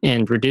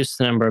and reduce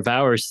the number of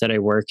hours that I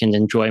work and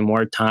enjoy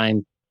more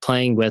time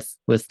playing with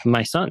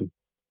my son,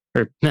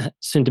 or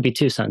soon to be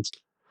 2 sons.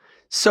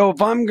 So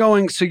if I'm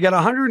going, so you get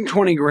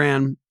 120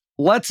 grand,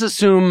 let's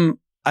assume,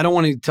 I don't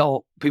want to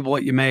tell people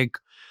what you make.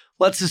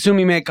 Let's assume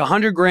you make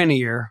 100 grand a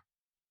year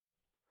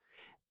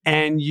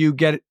and you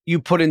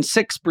put in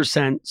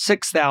 6%,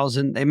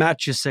 6,000, they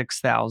match you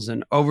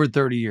 6,000 over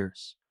 30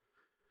 years.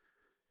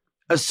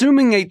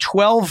 Assuming a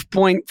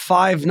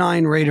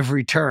 12.59 rate of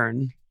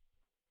return,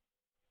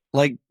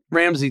 like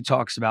Ramsey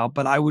talks about,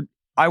 but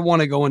I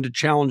want to go into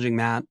challenging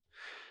that.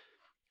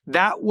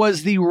 That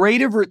was the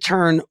rate of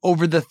return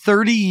over the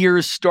 30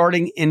 years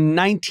starting in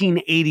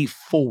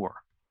 1984,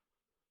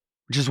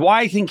 which is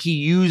why I think he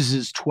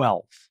uses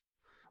 12.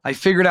 I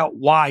figured out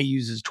why he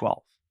uses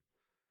 12.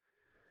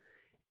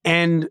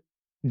 And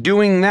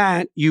doing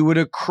that, you would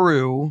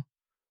accrue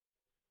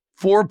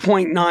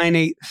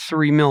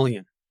 $4.983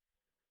 million.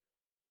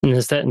 And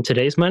is that in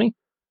today's money?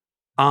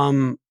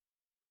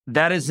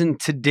 That is in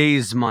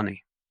today's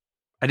money.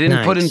 I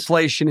didn't put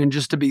inflation in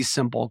just to be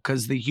simple,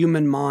 because the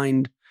human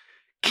mind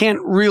can't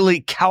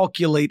really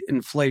calculate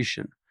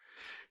inflation.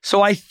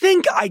 So I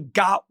think I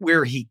got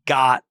where he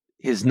got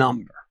his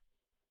number.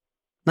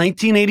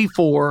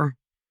 1984,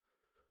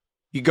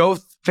 you go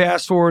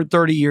fast forward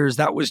 30 years,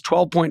 that was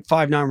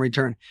 12.59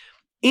 return.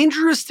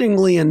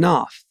 Interestingly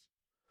enough,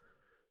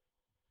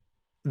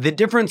 the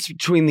difference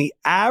between the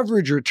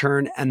average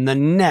return and the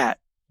net,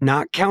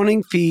 not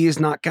counting fees,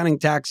 not counting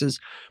taxes,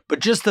 but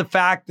just the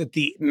fact that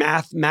the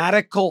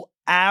mathematical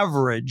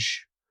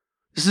average,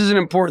 this is an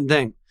important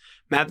thing.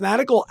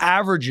 Mathematical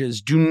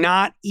averages do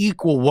not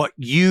equal what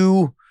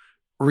you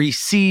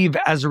receive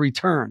as a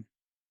return.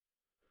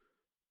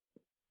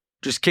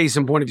 Just case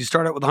in point, if you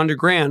start out with 100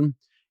 grand,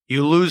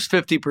 you lose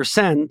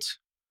 50%,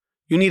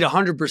 you need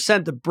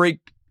 100% to break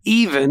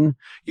even.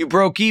 You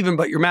broke even,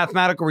 but your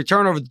mathematical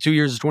return over the 2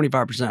 years is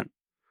 25%.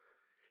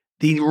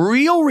 The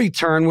real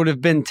return would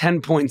have been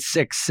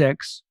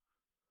 10.66,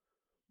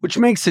 which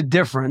makes a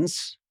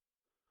difference.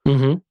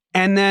 Mm-hmm.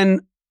 And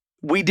then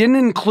we didn't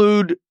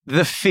include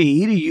the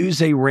fee to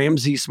use a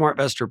Ramsey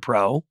SmartVestor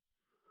Pro.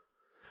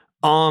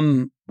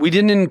 We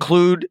didn't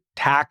include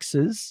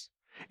taxes.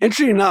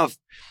 Interesting enough,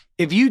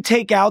 if you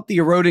take out the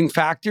eroding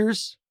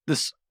factors,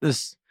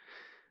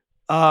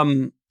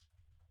 and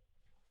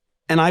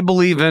I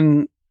believe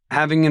in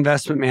having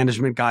investment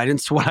management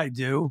guidance, what I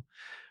do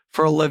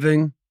for a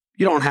living.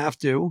 You don't have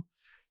to.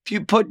 If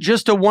you put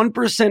just a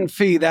 1%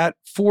 fee, that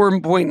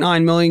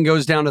 $4.9 million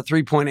goes down to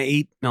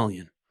 $3.8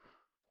 million.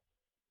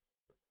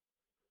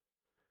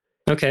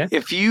 Okay.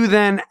 If you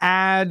then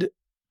add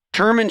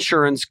term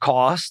insurance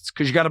costs,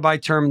 because you got to buy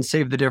term and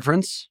save the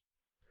difference.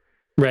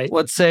 Right.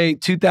 Let's say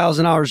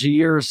 $2,000 a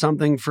year or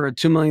something for a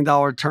 $2 million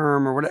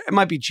term or whatever. It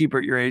might be cheaper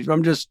at your age,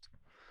 but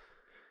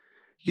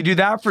you do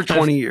that for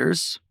 20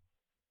 years.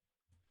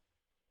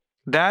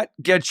 That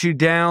gets you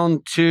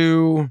down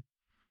to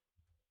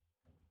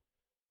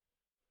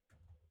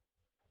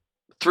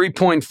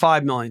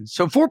 $3.5 million.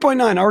 So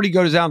 4.9 already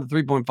goes down to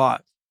 3.5.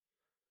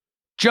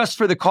 Just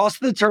for the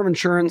cost of the term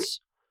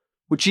insurance,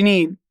 which you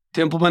need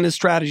to implement his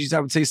strategies, I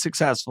would say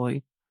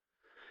successfully.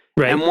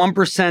 Right. And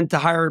 1% to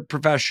hire a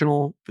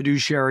professional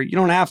fiduciary. You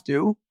don't have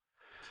to.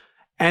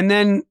 And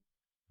then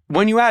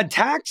when you add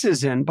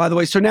taxes in, by the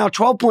way, so now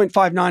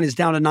 12.59 is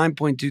down to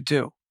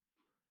 9.22.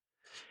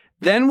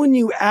 Then when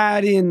you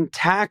add in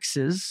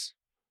taxes,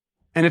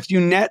 and if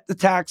you net the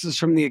taxes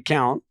from the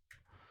account,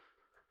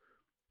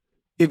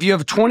 if you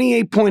have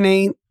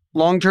 28.8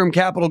 long-term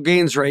capital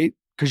gains rate,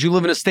 because you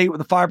live in a state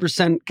with a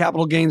 5%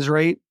 capital gains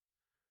rate,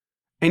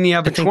 and you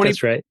have a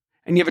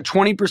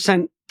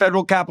 20%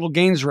 federal capital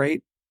gains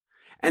rate,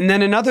 and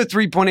then another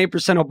 3.8%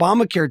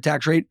 Obamacare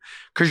tax rate,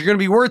 because you're going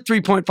to be worth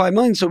 $3.5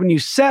 million. So when you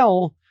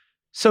sell,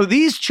 so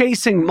these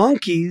chasing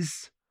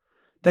monkeys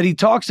that he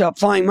talks about,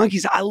 flying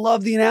monkeys, I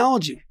love the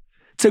analogy.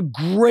 It's a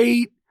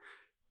great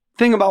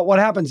thing about what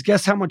happens.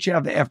 Guess how much you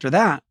have after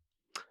that?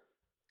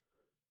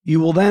 You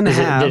will then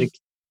have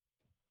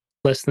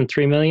less than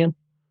 3 million.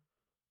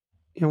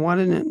 You know, why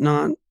didn't it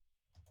not?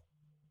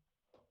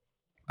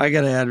 I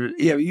gotta add it.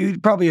 Yeah, you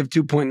probably have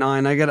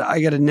 2.9.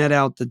 I gotta net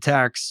out the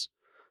tax.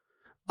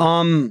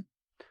 So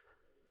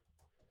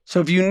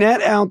if you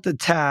net out the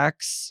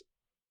tax,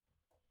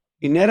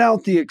 you net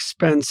out the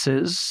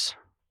expenses,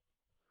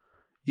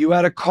 You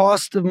had a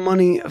cost of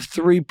money of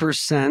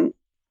 3%.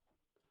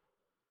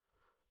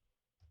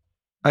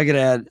 I could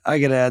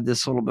add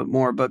this a little bit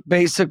more, but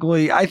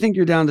basically, I think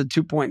you're down to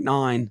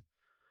 2.9.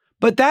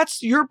 But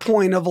that's your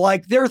point of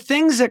like, there are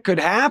things that could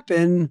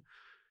happen.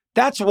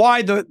 That's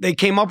why they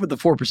came up with the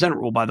 4%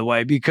 rule, by the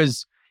way,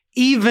 because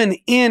even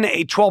in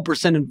a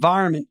 12%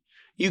 environment,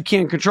 you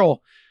can't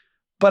control.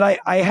 But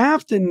I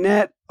have to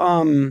net,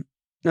 now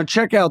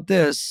check out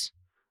this.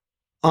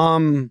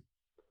 Yeah,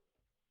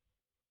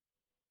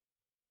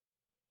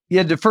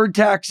 deferred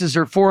taxes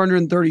are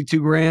 432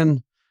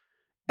 grand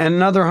and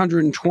another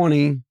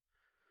 120.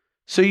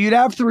 So you'd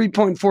have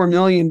 3.4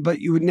 million, but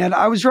you would net,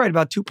 I was right,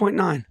 about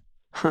 2.9.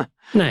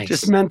 Nice.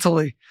 Just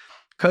mentally.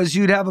 Because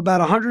you'd have about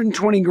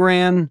 120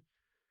 grand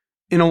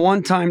in a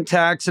one-time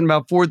tax and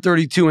about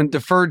 432 in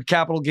deferred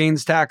capital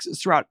gains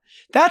taxes throughout.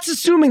 That's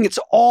assuming it's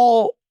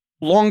all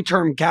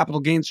long-term capital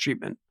gains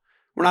treatment.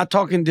 We're not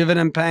talking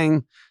dividend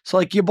paying. So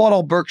like you bought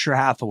all Berkshire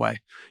Hathaway.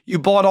 You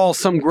bought all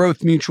some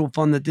growth mutual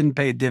fund that didn't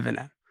pay a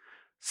dividend.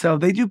 So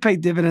they do pay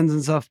dividends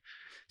and stuff.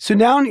 So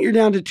now you're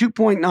down to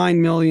 2.9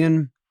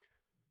 million,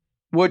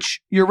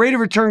 which your rate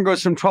of return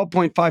goes from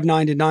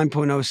 12.59 to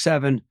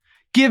 9.07,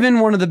 given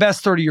one of the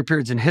best 30-year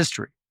periods in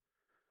history.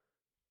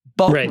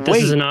 But right,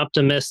 this is an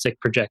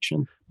optimistic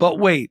projection. But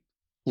wait,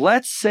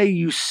 let's say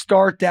you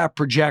start that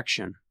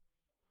projection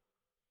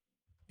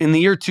in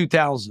the year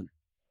 2000.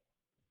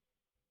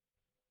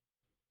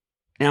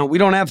 Now, we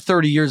don't have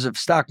 30 years of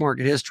stock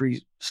market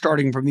history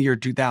starting from the year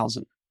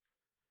 2000.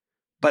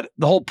 But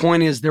the whole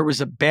point is there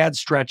was a bad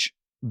stretch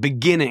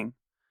beginning.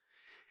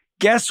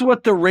 Guess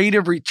what the rate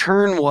of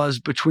return was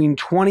between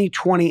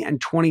 2020 and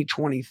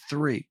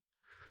 2023?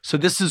 So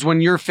this is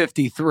when you're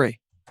 53.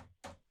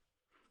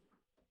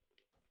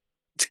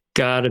 It's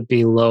got to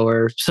be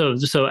lower.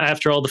 So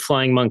after all the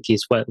flying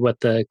monkeys, what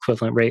the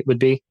equivalent rate would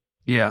be?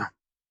 Yeah.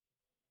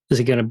 Is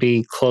it going to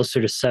be closer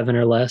to 7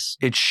 or less?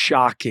 It's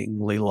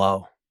shockingly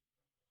low.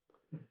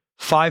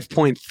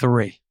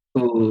 5.3.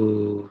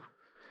 Ooh.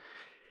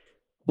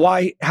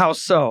 Why? How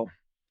so?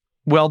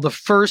 Well, the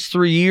first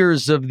 3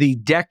 years of the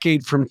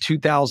decade from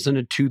 2000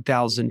 to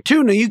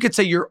 2002. Now, you could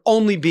say you're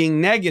only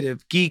being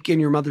negative, geek in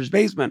your mother's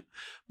basement,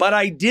 but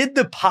I did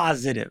the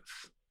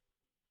positive.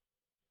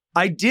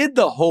 I did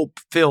the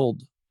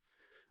hope-filled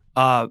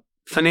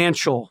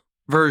financial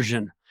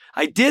version.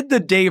 I did the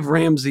Dave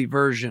Ramsey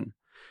version.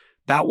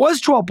 That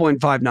was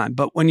 12.59,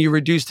 but when you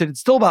reduced it, it's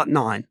still about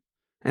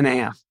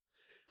 9.5.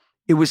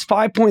 It was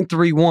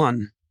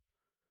 5.31.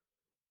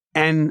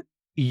 And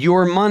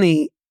your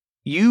money,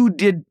 you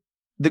did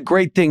the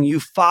great thing. You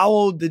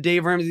followed the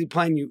Dave Ramsey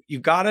plan. You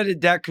got out of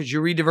debt because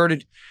you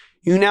rediverted.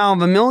 You now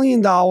have $1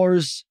 million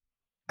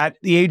at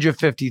the age of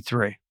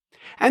 53.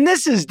 And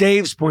this is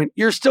Dave's point.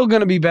 You're still going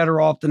to be better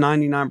off than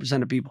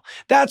 99% of people.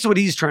 That's what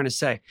he's trying to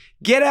say.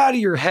 Get out of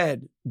your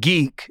head,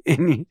 geek,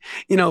 and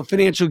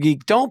financial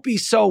geek. Don't be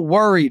so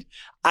worried.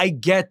 I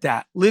get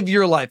that. Live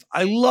your life.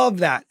 I love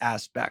that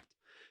aspect.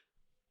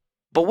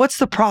 But what's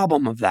the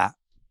problem of that?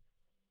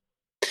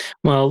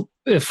 Well,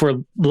 if we're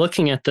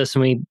looking at this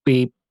and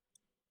we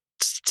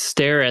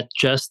stare at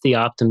just the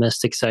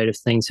optimistic side of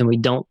things and we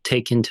don't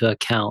take into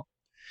account,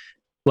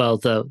 well,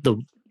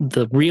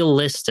 the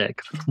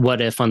realistic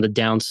what if on the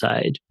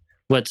downside,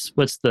 what's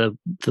the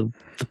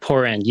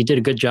poor end? You did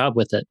a good job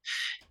with it.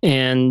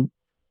 And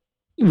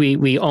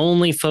we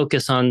only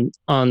focus on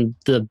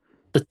the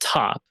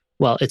top.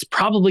 Well, it's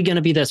probably going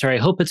to be this, or I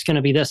hope it's going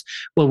to be this.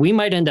 Well, we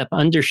might end up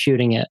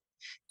undershooting it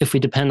if we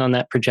depend on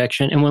that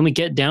projection. And when we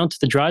get down to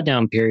the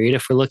drawdown period,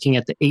 if we're looking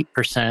at the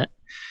 8%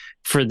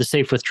 for the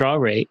safe withdrawal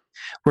rate,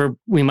 where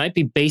we might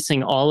be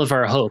basing all of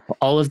our hope,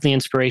 all of the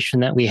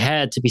inspiration that we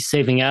had to be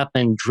saving up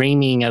and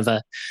dreaming of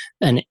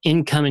an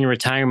income in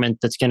retirement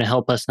that's going to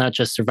help us not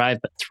just survive,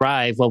 but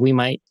thrive. Well, we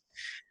might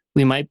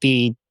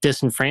be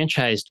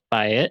disenfranchised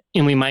by it,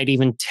 and we might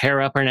even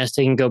tear up our nest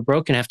egg and go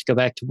broke and have to go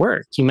back to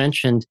work. You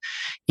mentioned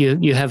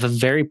you have a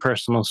very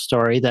personal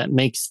story that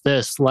makes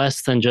this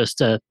less than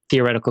just a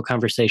theoretical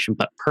conversation,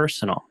 but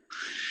personal.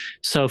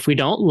 So if we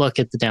don't look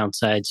at the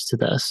downsides to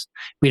this,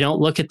 we don't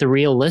look at the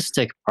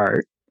realistic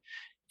part,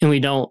 and we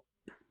don't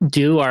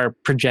do our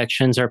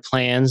projections, our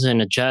plans,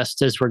 and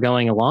adjust as we're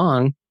going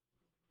along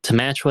to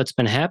match what's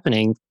been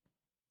happening,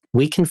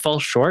 we can fall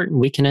short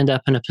and we can end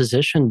up in a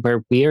position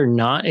where we are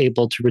not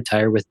able to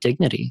retire with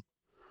dignity.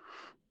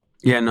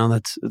 Yeah, no,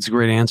 that's a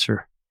great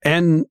answer.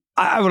 And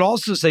I would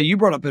also say you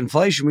brought up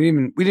inflation. We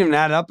didn't even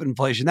add up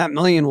inflation. That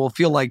million will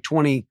feel like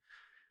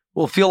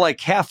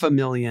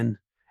 $500,000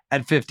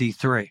 at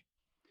 53.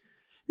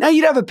 Now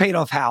you'd have a paid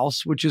off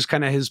house, which is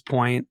kind of his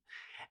point.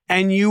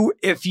 And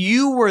if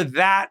you were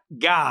that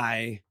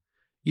guy,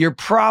 you're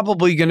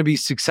probably going to be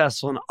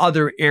successful in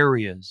other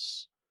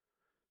areas.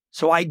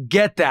 So I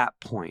get that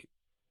point.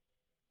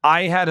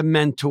 I had a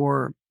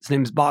mentor, his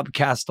name is Bob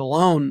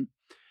Castellone,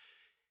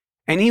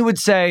 and he would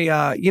say,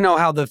 you know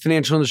how the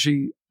financial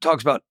industry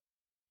talks about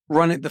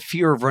the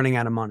fear of running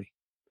out of money.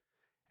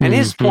 And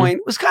his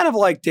point was kind of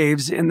like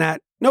Dave's in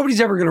that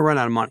nobody's ever going to run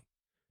out of money.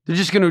 They're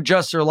just going to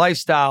adjust their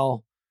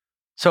lifestyle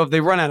So if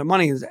they run out of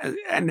money,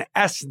 in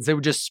essence, they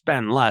would just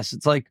spend less.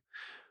 It's like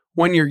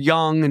when you're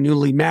young and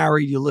newly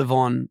married, you live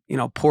on,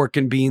 pork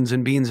and beans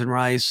and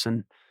rice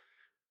and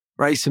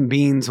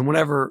beans and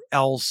whatever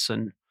else.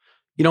 And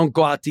you don't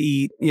go out to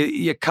eat,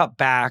 you cut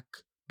back.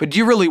 But do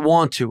you really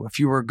want to if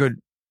you were a good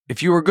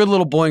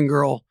little boy and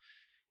girl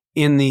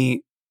in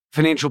the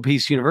Financial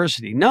Peace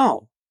University?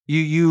 No.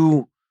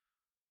 You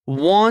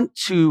want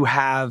to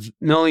have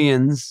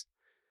millions.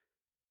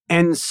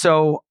 And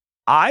so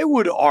I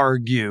would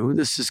argue,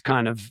 this is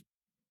kind of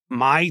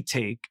my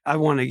take, I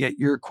want to get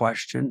your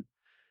question,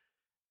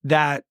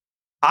 that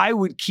I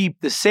would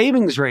keep the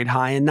savings rate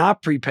high and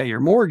not prepay your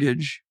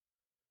mortgage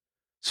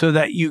so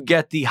that you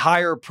get the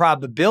higher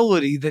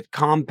probability that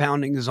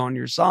compounding is on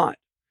your side.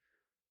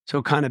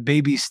 So kind of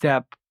baby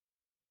step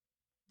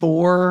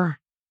 4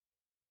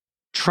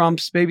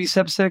 trumps baby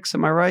step 6.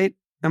 Am I right?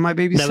 Am I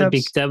baby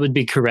steps? That would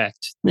be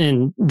correct.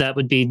 And that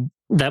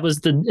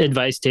was the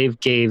advice Dave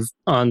gave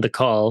on the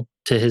call,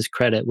 to his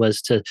credit, was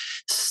to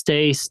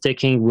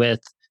sticking with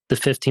the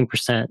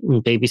 15% in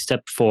baby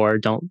step 4.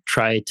 Don't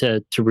try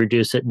to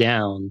reduce it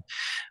down.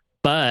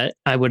 But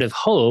I would have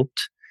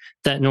hoped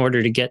that in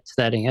order to get to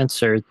that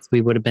answer, we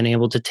would have been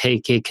able to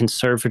take a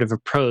conservative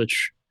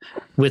approach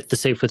with the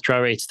safe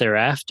withdrawal rates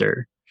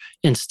thereafter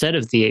instead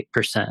of the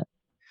 8%.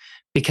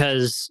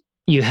 Because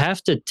you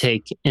have to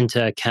take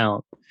into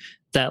account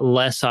that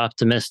less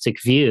optimistic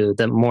view,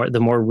 the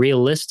more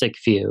realistic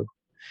view,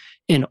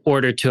 in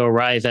order to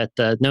arrive at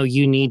no,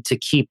 you need to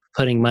keep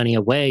putting money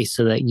away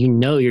so that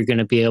you're going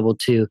to be able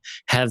to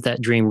have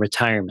that dream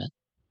retirement.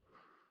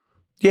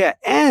 Yeah,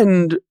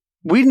 and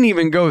we didn't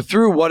even go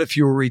through what if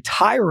you were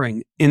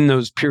retiring in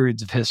those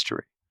periods of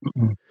history.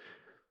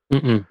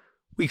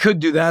 We could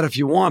do that if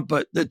you want,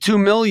 but the 2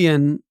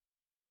 million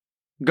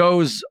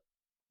goes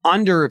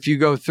under if you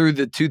go through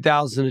the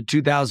 2000 to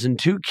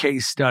 2002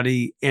 case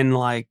study in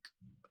like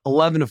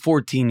 11 to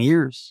 14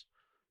 years,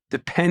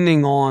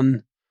 depending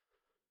on,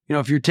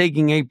 if you're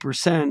taking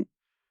 8%.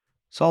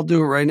 So I'll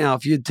do it right now.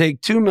 If you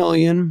take 2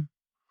 million,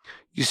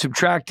 you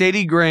subtract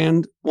 80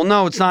 grand. Well,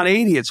 no, it's not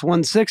 80, it's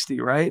 160,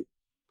 right?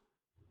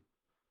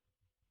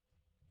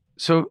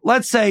 So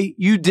let's say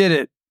you did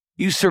it.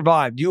 You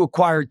survived. You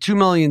acquired $2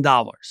 million.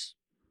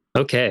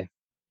 Okay.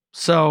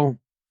 So,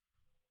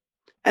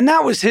 and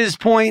that was his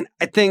point.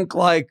 I think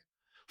like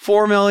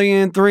 4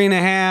 million,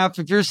 3.5.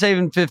 If you're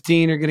saving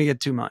 15, you're going to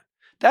get 2 million.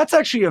 That's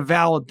actually a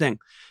valid thing.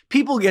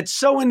 People get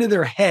so into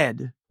their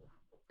head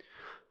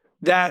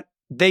that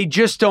they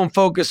just don't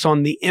focus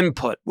on the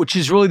input, which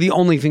is really the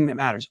only thing that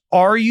matters.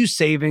 Are you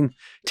saving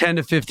 10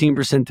 to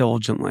 15%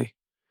 diligently?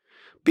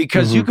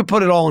 Because you could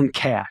put it all in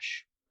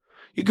cash.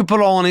 You could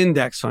put it all in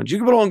index funds. You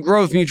could put it all in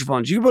growth mutual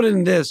funds. You could put it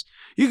in this.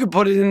 You could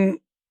put it in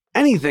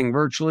anything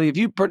virtually. If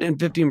you put in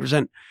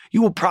 15%,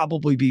 you will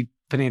probably be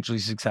financially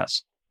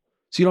successful.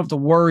 So you don't have to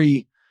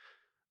worry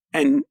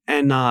and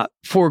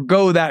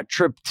forego that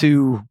trip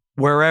to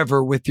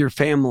wherever with your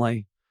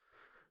family.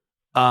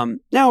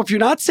 Now, if you're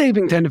not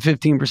saving 10 to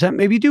 15%,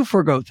 maybe you do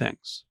forego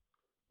things.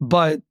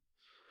 But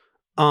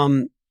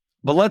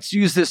let's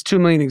use this 2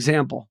 million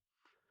example.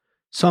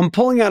 So I'm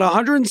pulling out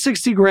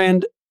 160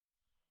 grand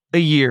a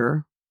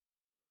year.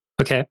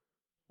 Okay.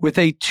 With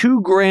a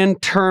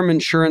 $2,000 term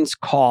insurance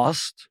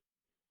cost.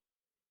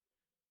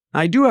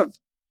 I do have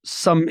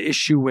some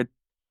issue with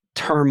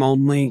term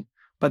only,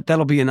 but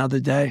that'll be another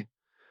day.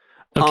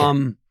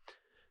 Okay.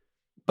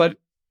 But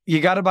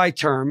you got to buy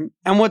term.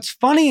 And what's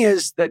funny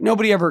is that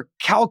nobody ever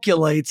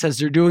calculates as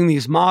they're doing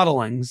these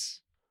modelings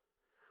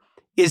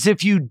is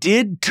if you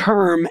did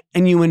term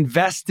and you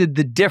invested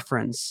the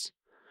difference,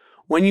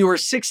 when you are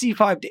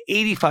 65 to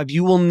 85,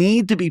 you will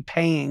need to be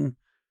paying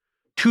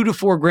 $2 to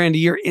 $4 grand a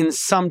year in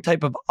some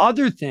type of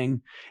other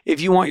thing if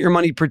you want your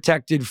money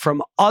protected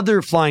from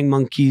other flying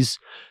monkeys,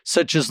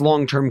 such as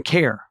long-term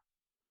care.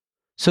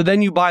 So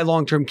then you buy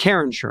long-term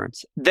care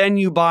insurance. Then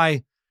you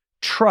buy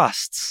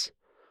trusts.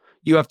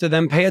 You have to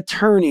then pay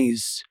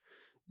attorneys.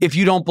 If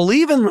you don't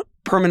believe in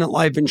permanent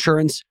life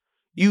insurance,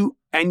 you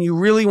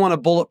really want to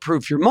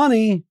bulletproof your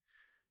money,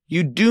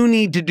 you do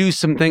need to do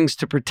some things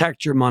to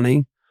protect your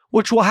money,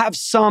 which will have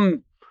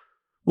some,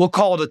 we'll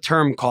call it a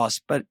term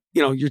cost, but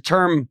your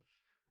term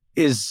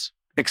is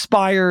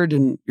expired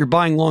and you're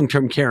buying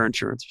long-term care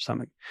insurance or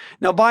something.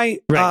 Now,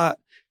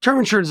 term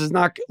insurance is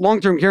not,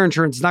 long-term care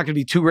insurance is not going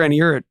to be $2 grand a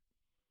year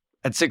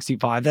at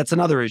 65. That's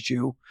another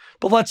issue,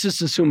 but let's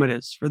just assume it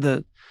is for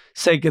the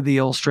sake of the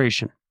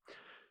illustration.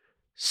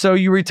 So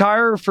you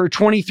retire for a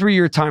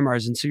 23-year time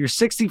horizon. So you're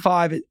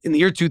 65 in the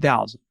year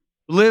 2000,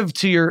 live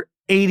to your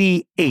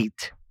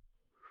 88.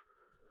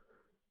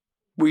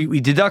 We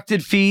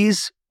deducted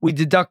fees, we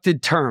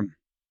deducted term.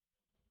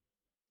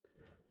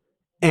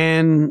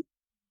 And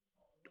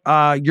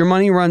your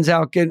money runs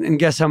out, and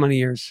guess how many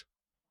years?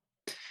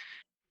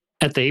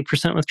 At the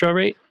 8% withdrawal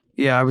rate?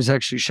 Yeah, I was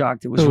actually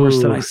shocked. It was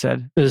worse than I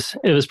said.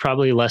 It was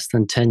probably less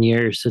than 10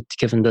 years,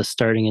 given the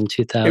starting in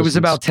 2000. It was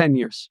about 10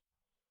 years.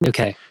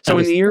 Okay. So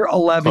in year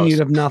 11, you'd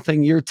have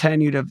nothing. Year 10,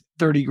 you'd have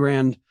 30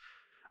 grand.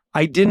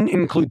 I didn't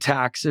include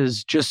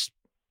taxes just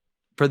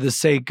for the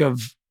sake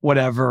of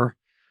whatever.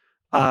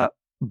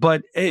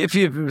 But if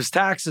it was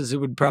taxes, it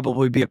would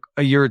probably be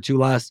a year or two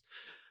less.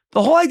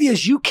 The whole idea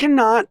is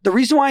the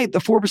reason why the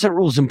 4%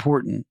 rule is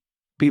important,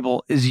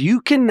 people, is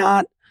you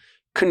cannot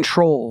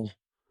control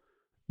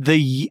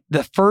the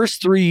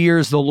first 3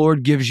 years the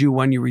Lord gives you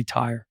when you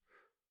retire.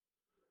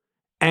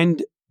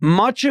 And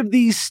much of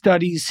these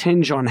studies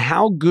hinge on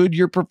how good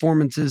your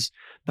performance is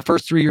the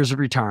first 3 years of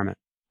retirement.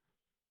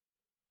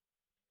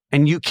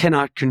 And you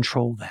cannot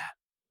control that.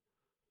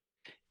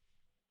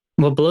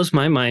 What blows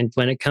my mind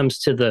when it comes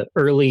to the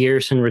early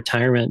years in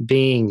retirement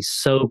being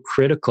so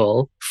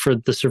critical for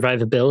the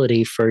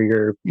survivability for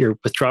your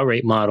withdrawal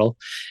rate model.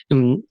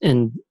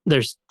 And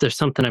there's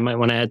something I might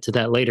want to add to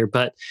that later,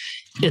 but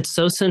it's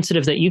so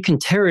sensitive that you can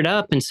tear it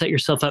up and set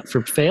yourself up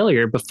for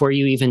failure before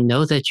you even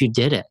know that you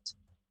did it.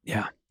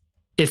 Yeah.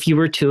 If you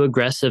were too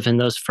aggressive in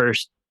those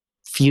first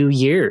few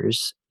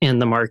years and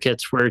the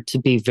markets were to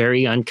be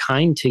very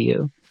unkind to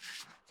you.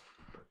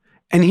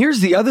 And here's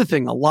the other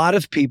thing. A lot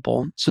of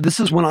people, so this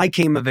is when I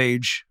came of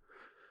age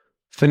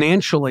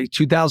financially,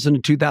 2000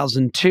 to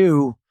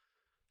 2002,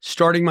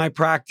 starting my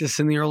practice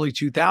in the early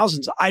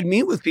 2000s, I'd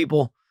meet with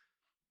people.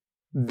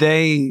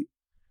 They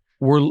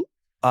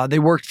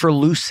worked for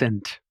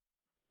Lucent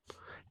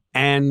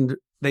and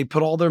they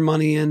put all their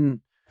money in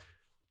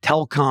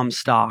telecom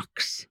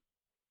stocks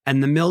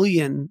and the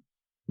million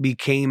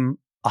became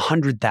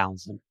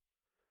 100,000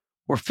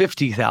 or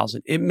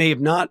 50,000. It may have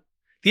not,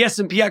 the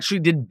S&P actually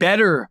did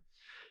better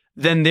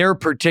than their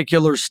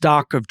particular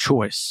stock of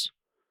choice.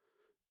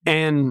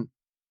 And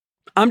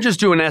I'm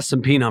just doing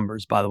S&P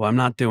numbers, by the way. I'm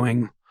not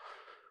doing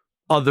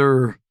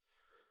other.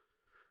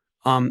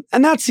 And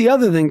that's the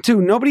other thing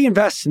too. Nobody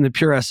invests in the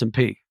pure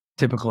S&P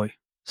typically.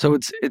 So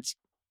it's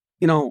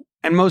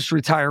and most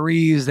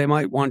retirees, they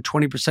might want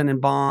 20% in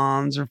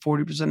bonds or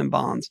 40% in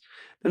bonds.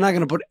 They're not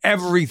going to put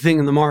everything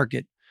in the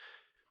market.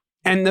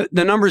 And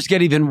the numbers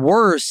get even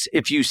worse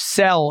if you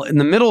sell in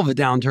the middle of a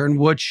downturn,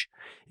 which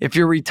if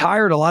you're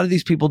retired, a lot of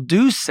these people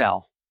do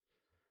sell.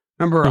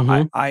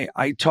 Remember, I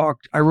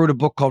wrote a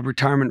book called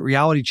Retirement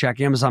Reality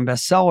Check, Amazon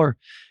bestseller,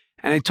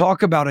 and I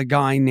talk about a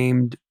guy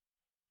named,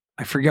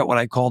 I forget what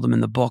I called him in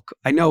the book.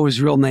 I know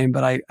his real name,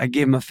 but I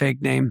gave him a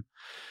fake name.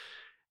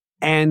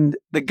 And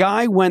the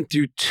guy went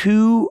through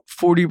 40%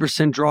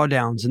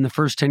 drawdowns in the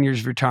first 10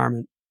 years of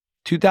retirement,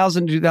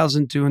 2000,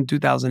 2002, and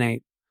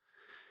 2008.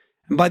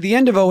 And by the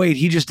end of 2008,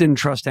 he just didn't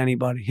trust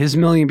anybody. His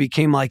million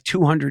became like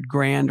 200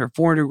 grand or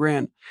 400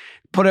 grand.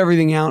 Put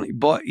everything out. He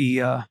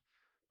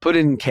put it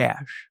in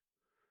cash.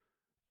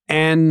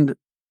 And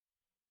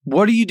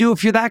what do you do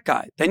if you're that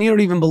guy? Then you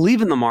don't even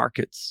believe in the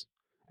markets.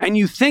 And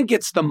you think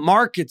it's the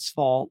market's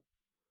fault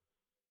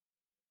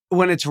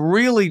when it's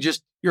really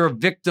just you're a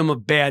victim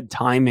of bad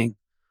timing.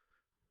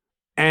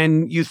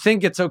 And you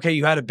think it's okay,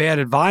 you had a bad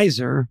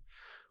advisor,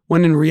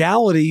 when in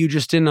reality, you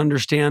just didn't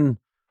understand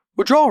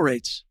withdrawal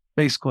rates,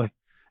 basically.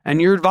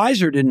 And your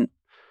advisor didn't.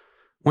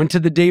 Went to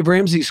the Dave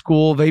Ramsey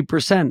school of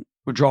 8%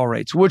 withdrawal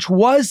rates, which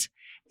was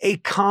a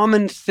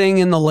common thing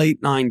in the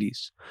late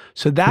 90s.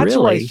 So that's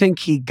where I think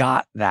he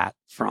got that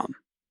from.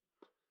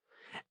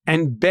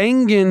 And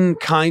Bengen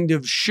kind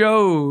of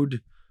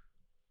showed,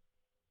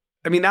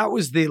 I mean, that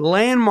was the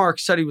landmark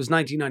study was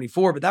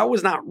 1994, but that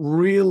was not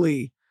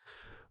really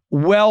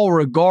well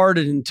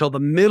regarded until the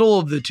middle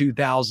of the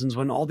 2000s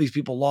when all these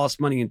people lost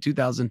money in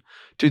 2000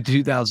 to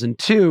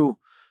 2002.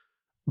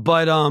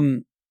 But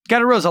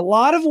gotta realize a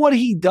lot of what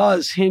he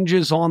does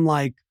hinges on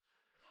like,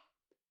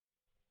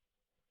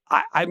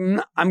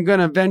 I'm going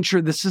to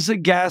venture, this is a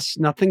guess,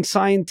 nothing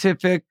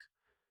scientific,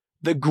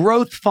 the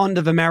Growth Fund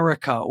of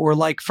America, or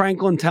like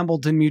Franklin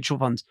Templeton mutual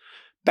funds.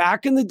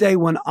 Back in the day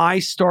when I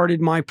started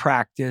my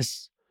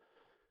practice,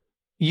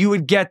 you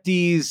would get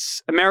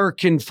these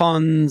American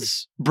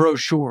funds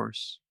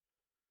brochures.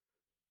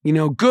 You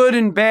know, good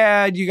and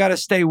bad, you got to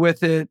stay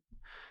with it,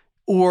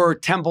 or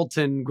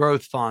Templeton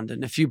Growth Fund.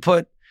 And if you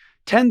put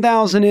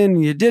 10,000 in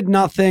and you did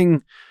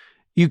nothing,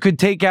 you could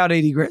take out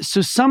 80 grand.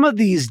 So some of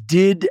these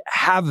did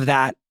have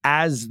that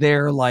as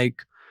their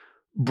like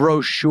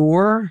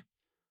brochure.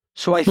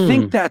 So I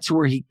think that's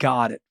where he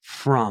got it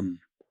from.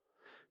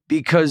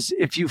 Because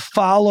if you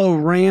follow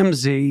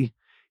Ramsey,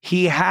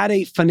 he had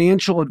a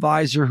financial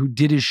advisor who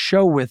did his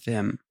show with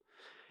him.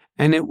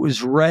 And it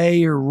was Roy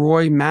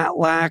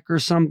Matlack or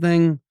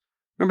something.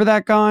 Remember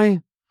that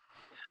guy?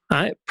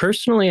 I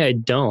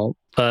don't,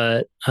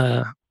 but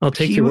I'll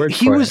take your word for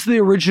it. He was the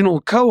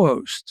original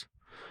co-host.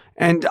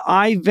 And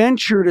I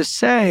venture to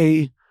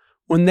say,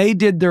 when they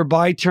did their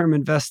buy term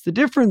invest the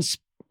difference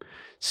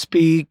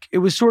speak, it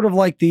was sort of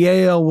like the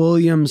A.L.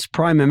 Williams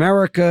Prime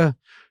America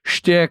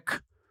shtick,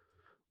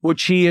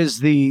 which he is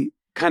the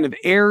kind of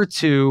heir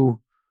to.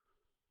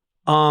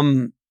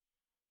 I'm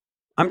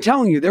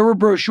telling you, there were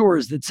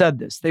brochures that said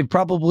this. They've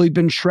probably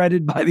been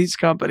shredded by these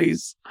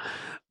companies,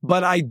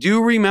 but I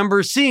do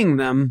remember seeing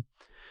them.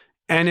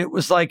 And it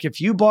was like,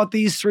 if you bought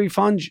these three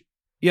funds,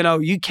 you know,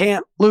 you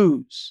can't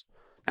lose.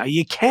 Now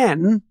you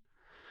can.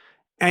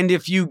 And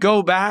if you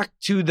go back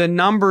to the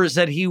numbers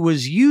that he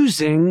was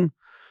using,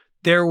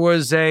 there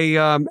was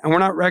and we're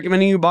not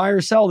recommending you buy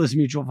or sell this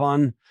mutual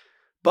fund,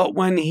 But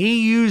when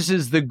he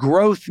uses the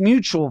growth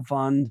mutual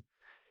fund,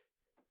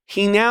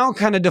 he now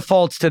kind of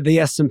defaults to the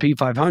S&P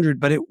 500,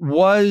 but it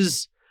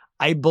was,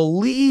 I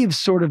believe,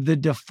 sort of the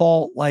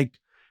default, like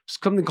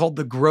something called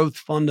the Growth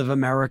Fund of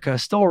America,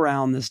 still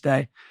around this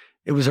day.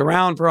 It was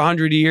around for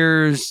 100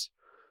 years.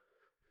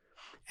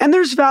 And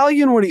there's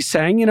value in what he's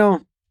saying. You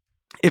know,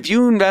 if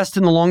you invest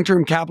in the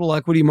long-term capital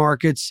equity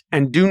markets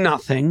and do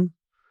nothing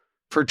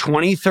for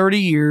 20, 30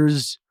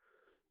 years,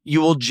 you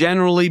will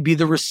generally be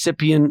the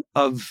recipient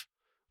of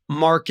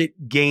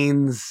market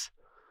gains.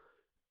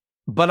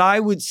 But I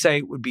would say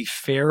it would be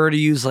fairer to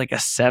use like a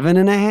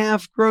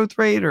 7.5 growth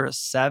rate or a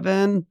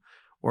 7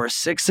 or a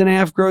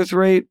 6.5 growth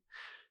rate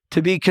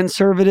to be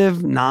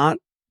conservative, not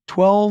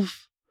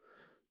 12.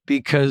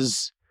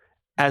 Because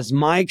as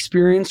my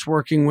experience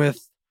working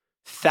with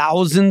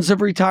thousands of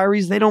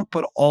retirees, they don't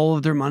put all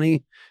of their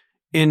money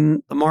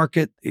in the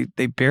market.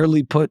 They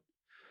barely put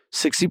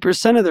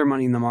 60% of their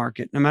money in the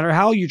market, no matter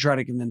how you try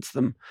to convince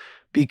them.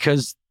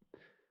 Because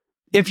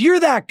if you're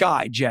that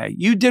guy, Jay,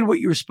 you did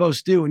what you were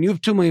supposed to do and you have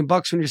 $2 million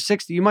when you're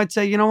 60, you might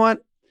say, you know what?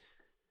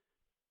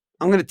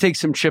 I'm going to take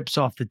some chips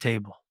off the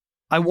table.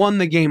 I won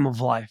the game of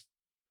life.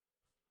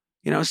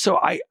 You know, so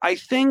I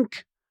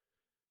think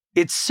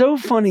it's so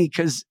funny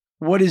because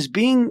what is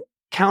being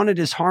counted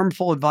as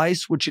harmful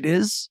advice, which it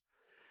is,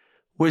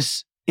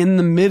 was in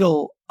the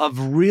middle of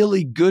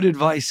really good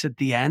advice at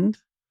the end.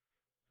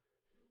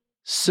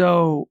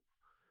 So,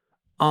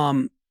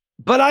 but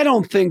I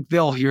don't think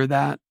they'll hear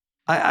that.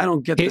 I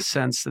don't get the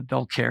sense that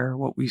they'll care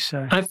what we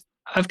say.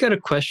 I've got a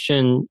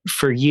question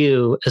for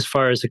you as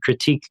far as a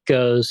critique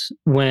goes.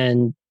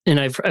 I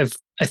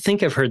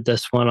think I've heard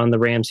this one on the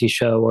Ramsey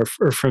show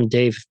or from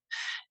Dave.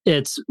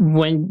 It's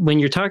when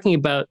you're talking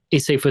about a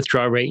safe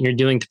withdrawal rate and you're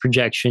doing the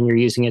projection, you're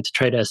using it to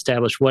try to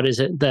establish what is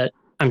it that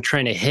I'm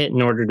trying to hit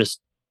in order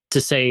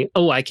to say,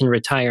 oh, I can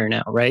retire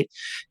now, right?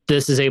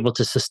 This is able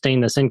to sustain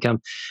this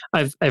income.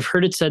 I've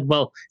heard it said,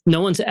 well,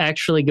 no one's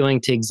actually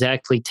going to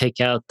exactly take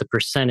out the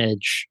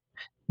percentage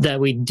that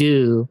we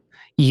do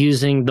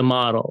using the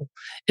model.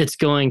 It's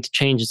going to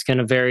change. It's going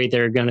to vary.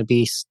 There are going to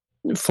be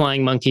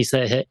flying monkeys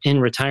that hit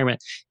in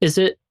retirement. Is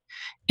it,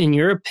 in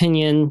your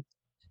opinion,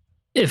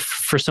 if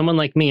for someone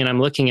like me, and I'm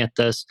looking at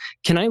this,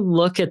 can I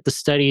look at the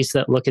studies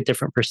that look at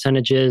different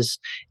percentages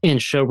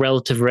and show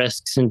relative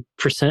risks and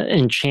percent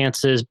and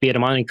chances, be it a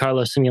Monte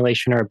Carlo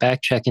simulation or a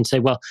back check, and say,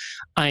 well,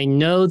 I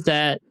know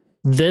that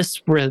this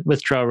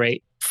withdrawal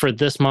rate for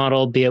this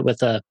model, be it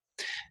with a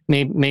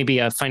maybe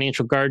a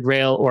financial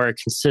guardrail or a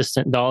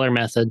consistent dollar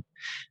method,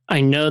 I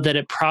know that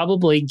it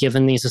probably,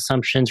 given these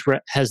assumptions,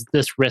 has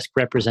this risk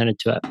represented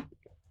to it.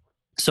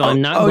 So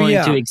I'm not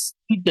going to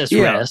exceed this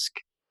risk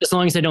as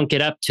long as I don't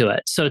get up to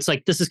it. So it's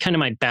like, this is kind of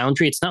my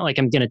boundary. It's not like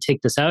I'm going to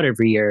take this out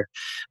every year,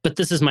 but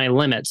this is my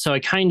limit. So I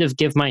kind of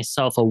give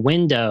myself a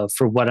window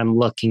for what I'm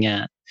looking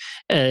at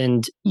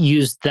and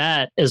use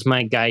that as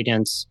my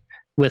guidance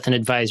with an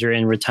advisor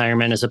in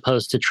retirement, as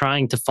opposed to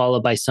trying to follow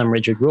by some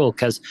rigid rule.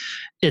 Because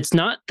it's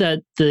not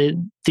that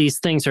these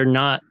things are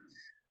not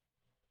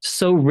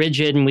so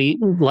rigid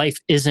and life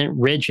isn't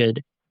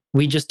rigid.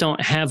 We just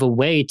don't have a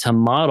way to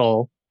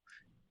model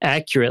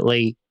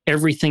accurately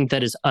everything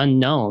that is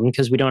unknown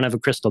because we don't have a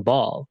crystal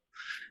ball.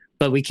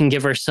 But we can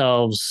give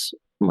ourselves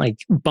like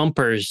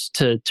bumpers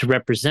to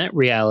represent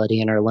reality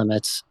and our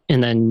limits,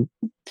 and then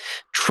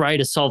try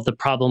to solve the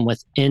problem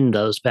within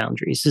those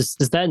boundaries. Is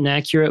that an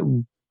accurate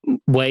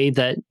way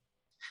that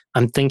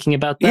I'm thinking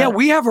about that? Yeah,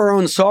 we have our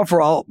own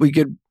software. We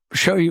could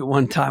show you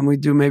one time. We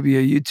do maybe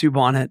a YouTube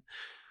on it,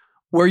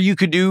 where you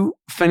could do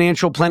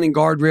financial planning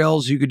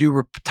guardrails. You could do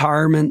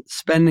retirement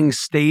spending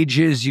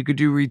stages. You could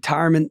do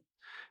retirement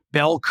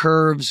bell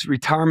curves,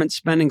 retirement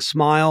spending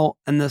smile.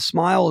 And the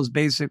smile is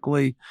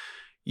basically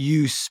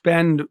you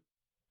spend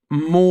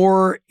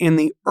more in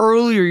the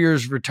earlier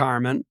years of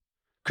retirement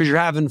because you're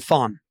having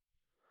fun.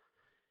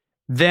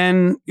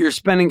 Then your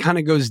spending kind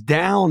of goes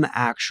down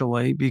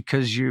actually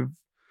because you've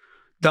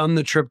done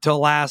the trip to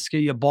Alaska,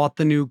 you bought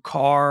the new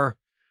car,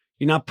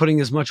 you're not putting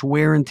as much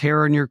wear and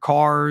tear in your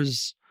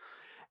cars.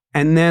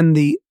 And then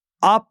the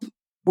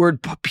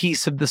upward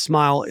piece of the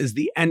smile is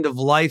the end of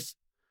life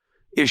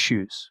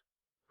issues,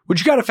 which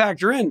you got to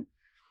factor in.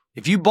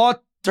 If you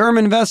bought term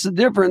invested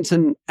difference,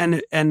 and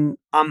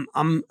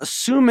I'm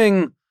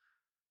assuming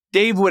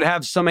Dave would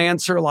have some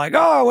answer like,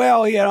 oh,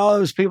 well, you know,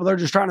 those people, they're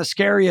just trying to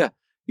scare you.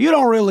 You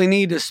don't really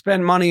need to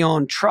spend money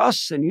on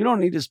trusts, and you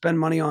don't need to spend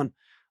money on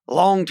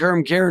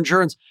long-term care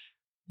insurance.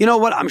 You know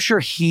what? I'm sure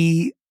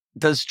he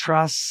does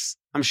trusts.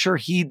 I'm sure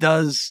he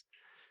does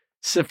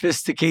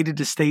sophisticated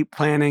estate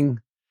planning.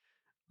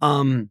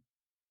 So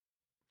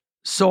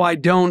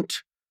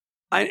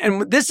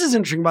and this is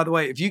interesting, by the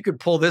way, if you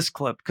could pull this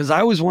clip, because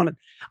I want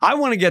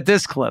to get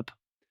this clip.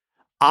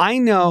 I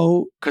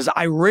know, because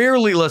I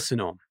rarely listen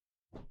to him,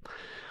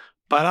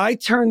 but I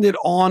turned it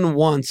on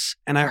once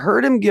and I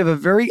heard him give a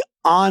very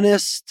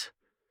honest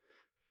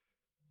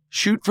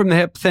shoot from the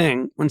hip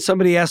thing when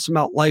somebody asked him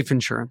about life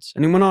insurance,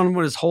 and he went on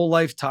with his whole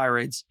life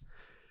tirades.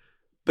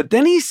 But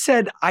then he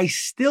said, I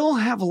still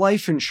have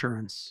life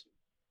insurance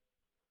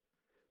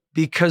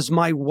because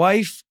my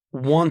wife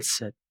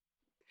wants it.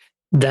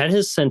 That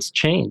has since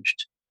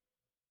changed.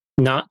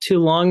 Not too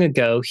long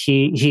ago,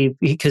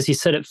 because he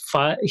said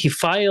he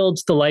filed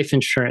the life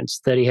insurance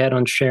that he had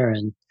on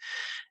Sharon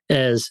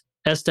as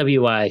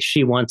SWI.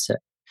 She wants it,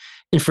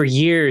 and for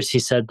years he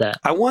said that.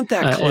 I want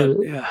that clip.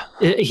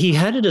 He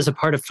had it as a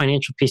part of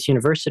Financial Peace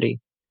University.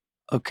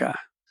 Okay,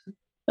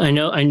 I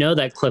know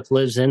that clip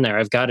lives in there.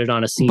 I've got it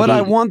on a CD. but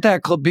I want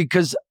that clip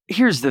because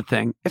here's the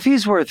thing: if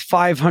he's worth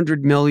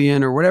 $500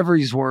 million or whatever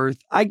he's worth,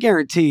 I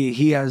guarantee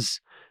he has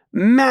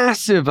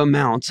massive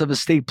amounts of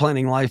estate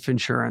planning life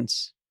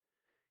insurance.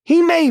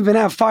 He may even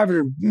have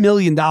 $500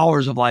 million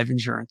of life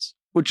insurance,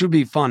 which would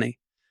be funny.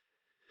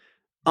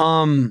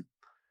 And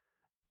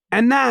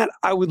that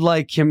I would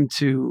like him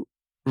to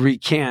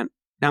recant.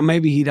 Now,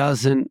 maybe he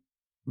doesn't,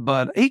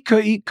 but he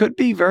could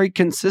be very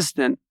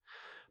consistent.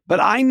 But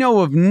I know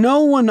of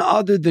no one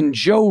other than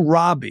Joe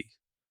Robbie.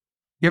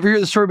 You ever hear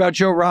the story about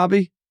Joe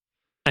Robbie?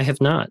 I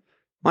have not.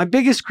 My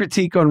biggest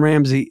critique on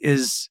Ramsey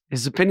is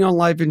his opinion on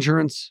life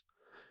insurance,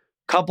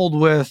 coupled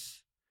with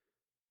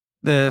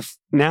this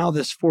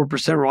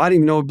 4% rule. I didn't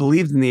even know he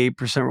believed in the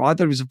 8% rule. I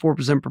thought he was a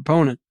 4%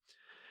 proponent.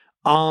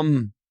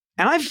 And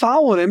I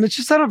followed him. It's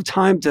just I don't have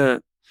time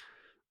to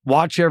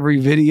watch every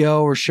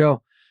video or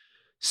show.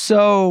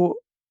 So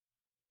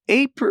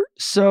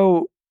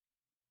Joe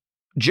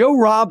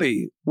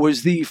Robbie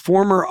was the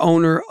former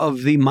owner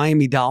of the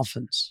Miami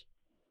Dolphins.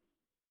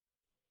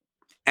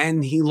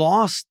 And he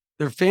lost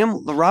their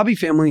family. The Robbie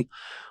family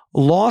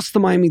lost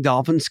the Miami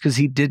Dolphins because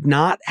he did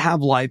not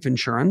have life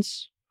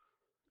insurance.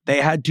 They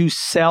had to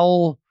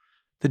sell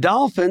the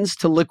Dolphins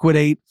to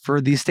liquidate for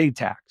the estate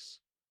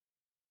tax.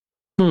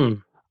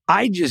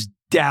 I just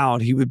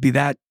doubt he would be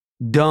that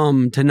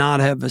dumb to not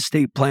have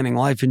estate planning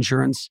life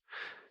insurance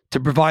to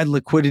provide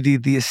liquidity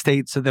to the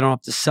estate so they don't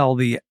have to sell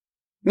the...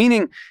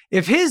 Meaning,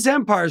 if his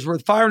empire is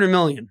worth $500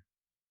 million,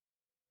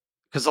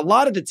 because a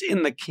lot of it's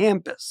in the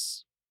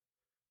campus,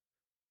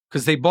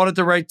 because they bought it at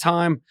the right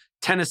time,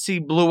 Tennessee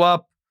blew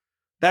up,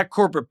 that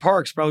corporate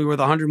park's probably worth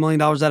 $100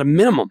 million at a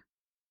minimum.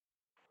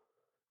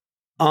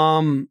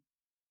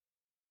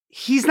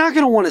 He's not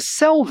going to want to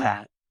sell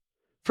that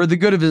for the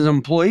good of his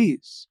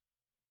employees.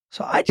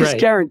 So I just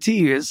guarantee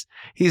you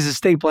he's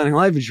estate planning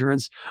life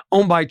insurance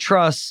owned by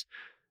trusts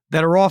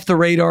that are off the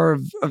radar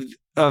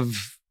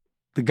of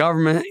the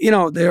government. You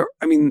know,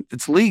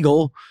 it's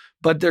legal,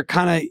 but they're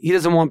he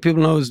doesn't want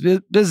people to know his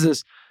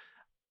business.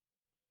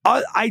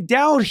 I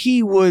doubt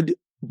he would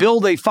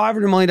build a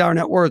 $500 million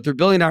net worth or $1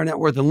 billion net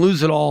worth and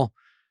lose it all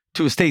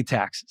to estate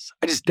taxes.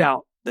 I just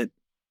doubt that,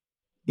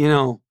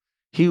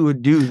 he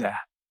would do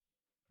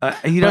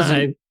that. He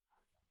doesn't.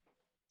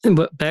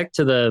 But back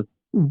to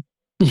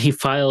he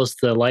files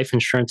the life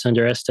insurance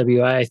under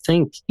SWI. I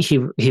think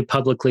he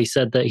publicly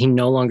said that he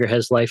no longer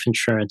has life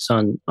insurance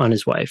on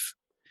his wife.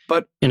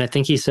 And I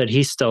think he said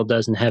he still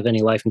doesn't have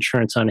any life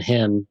insurance on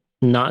him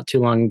not too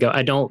long ago.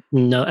 I don't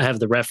have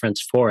the reference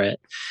for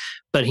it,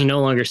 but he no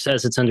longer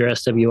says it's under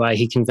SWI.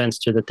 He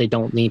convinced her that they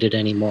don't need it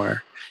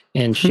anymore.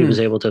 And she was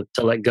able to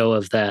let go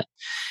of that.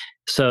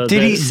 So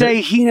did he say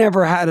he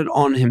never had it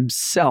on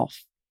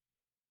himself?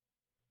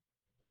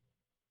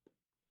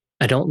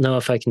 I don't know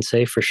if I can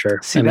say for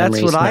sure. See,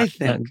 that's what I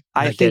think.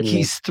 I think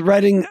he's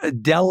threading a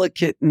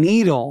delicate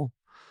needle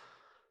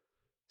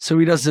so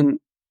he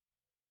doesn't,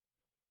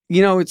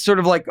 it's sort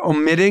of like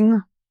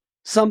omitting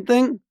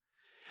something.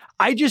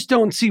 I just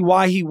don't see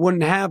why he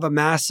wouldn't have a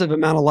massive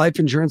amount of life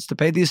insurance to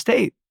pay the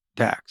estate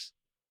tax.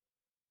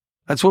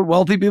 That's what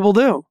wealthy people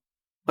do,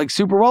 like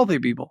super wealthy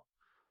people.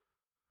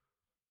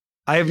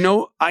 I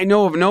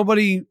know of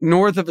nobody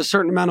north of a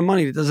certain amount of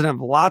money that doesn't have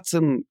lots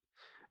and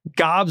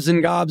gobs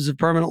of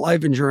permanent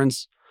life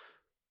insurance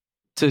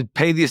to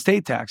pay the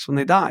estate tax when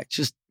they die. It's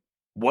just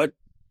what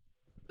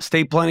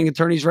estate planning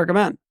attorneys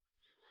recommend.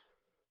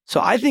 So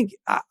I think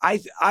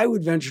I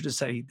would venture to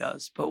say he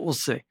does, but we'll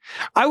see.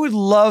 I would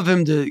love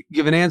him to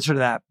give an answer to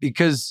that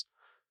because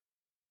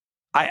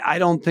I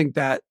don't think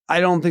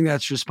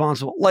that's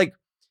responsible. Like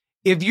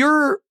if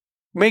you're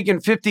making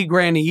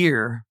 $50,000 a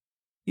year,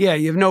 yeah,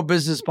 you have no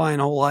business buying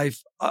a whole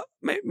life,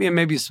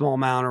 maybe a small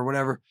amount or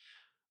whatever.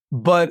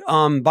 But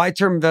buy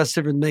term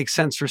invested would make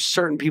sense for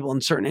certain people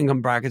in certain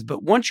income brackets.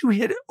 But once you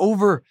hit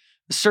over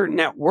a certain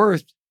net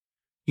worth,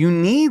 you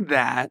need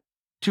that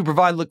to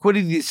provide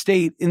liquidity to the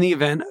estate in the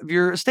event of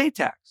your estate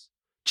tax.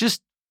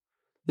 Just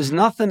there's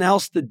nothing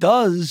else that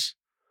does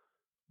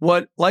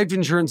what life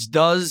insurance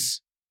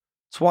does.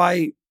 That's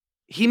why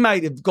he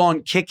might have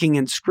gone kicking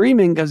and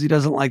screaming because he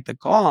doesn't like the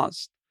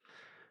cost.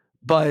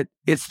 But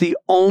it's the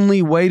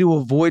only way to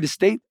avoid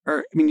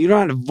you're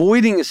not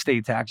avoiding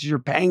estate taxes, you're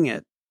paying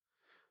it.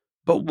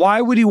 But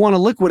why would he want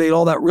to liquidate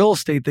all that real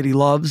estate that he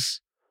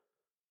loves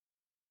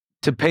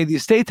to pay the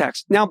estate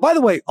tax? Now, by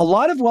the way, a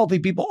lot of wealthy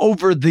people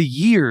over the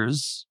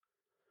years,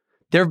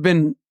 there have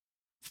been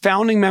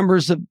founding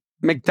members of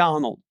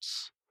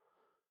McDonald's.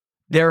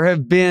 There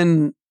have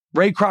been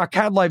Ray Kroc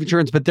had life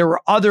insurance, but there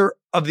were other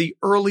of the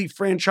early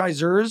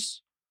franchisors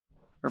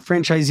or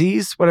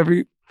franchisees,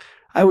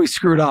 I always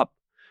screw it up,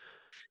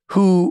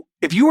 who,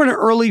 if you were an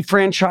early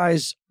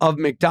franchise of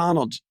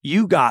McDonald's,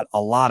 you got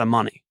a lot of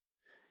money.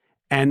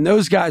 And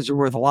those guys are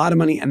worth a lot of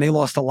money, and they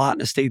lost a lot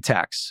in estate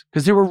tax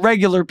because they were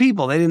regular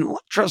people. They didn't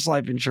trust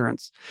life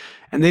insurance,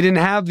 and they didn't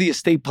have the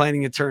estate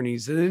planning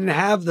attorneys. They didn't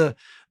have the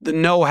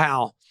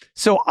know-how.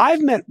 So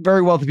I've met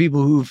very wealthy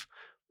people who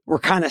were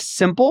kind of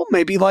simple,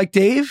 maybe like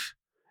Dave,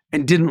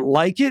 and didn't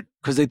like it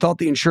because they thought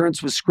the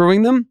insurance was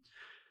screwing them.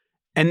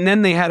 And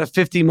then they had a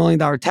 $50 million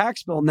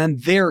tax bill, and then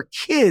their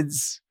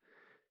kids.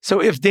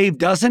 So if Dave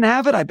doesn't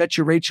have it, I bet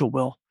you Rachel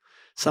will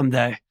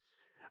someday.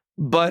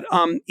 But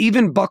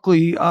even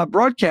Buckley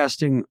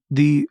Broadcasting,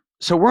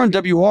 so we're on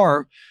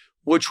WR,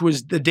 which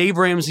was the Dave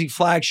Ramsey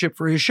flagship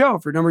for his show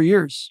for a number of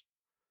years.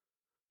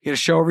 He had a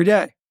show every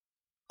day.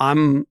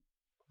 I'm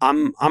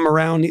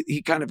around.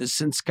 He kind of has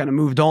since kind of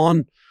moved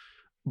on,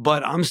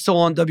 but I'm still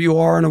on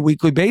WR on a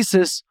weekly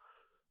basis.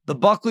 The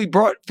Buckley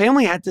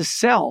family had to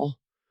sell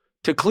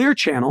to Clear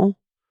Channel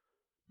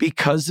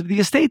because of the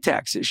estate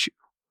tax issue.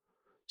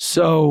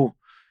 So,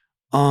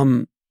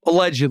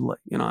 allegedly,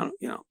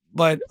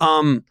 but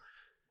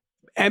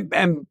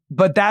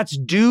but that's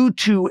due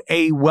to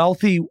a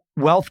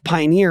wealth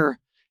pioneer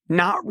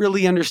not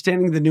really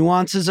understanding the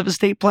nuances of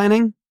estate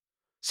planning.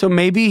 So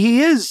maybe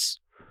he is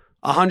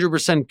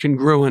 100%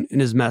 congruent in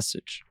his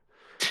message.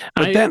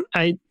 But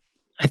I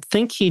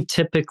think he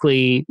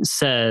typically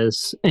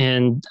says,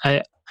 and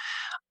I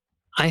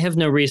have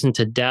no reason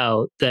to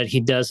doubt that he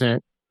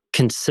doesn't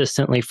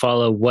consistently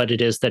follow what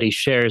it is that he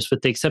shares,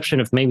 with the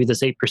exception of maybe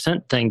this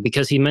 8% thing,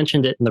 because he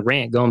mentioned it in the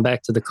rant going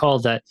back to the call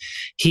that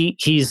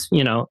he's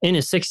in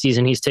his 60s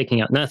and he's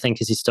taking out nothing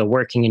because he's still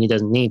working and he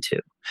doesn't need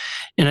to.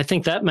 And I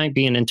think that might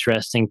be an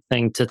interesting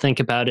thing to think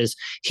about, is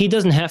he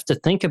doesn't have to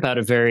think about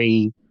a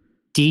very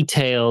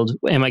detailed,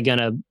 am I going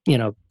to,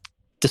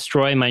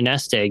 destroy my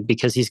nest egg,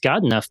 because he's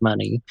got enough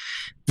money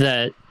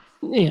that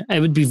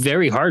it would be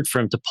very hard for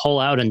him to pull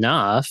out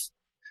enough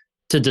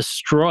to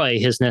destroy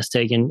his nest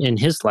egg in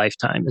his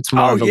lifetime. It's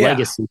more of a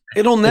legacy.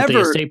 It'll never,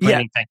 the estate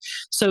planning thing.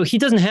 So he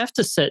doesn't have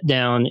to sit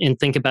down and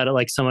think about it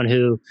like someone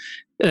who,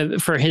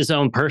 for his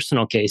own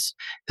personal case,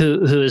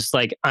 who is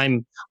like,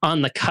 I'm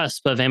on the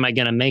cusp of, am I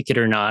going to make it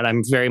or not?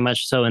 I'm very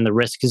much so in the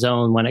risk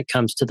zone when it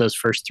comes to those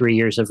first 3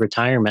 years of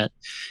retirement.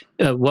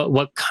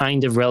 What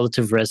kind of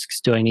relative risks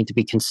do I need to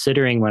be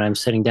considering when I'm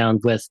sitting down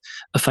with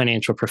a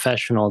financial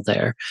professional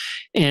there?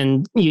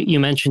 And you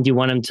mentioned you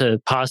want him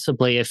to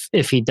possibly,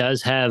 if he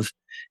does have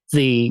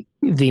the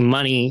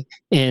money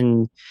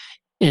in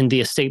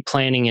the estate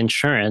planning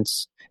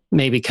insurance,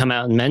 maybe come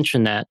out and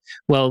mention that.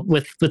 Well,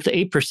 with the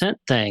 8%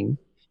 thing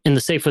and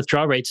the safe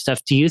withdrawal rate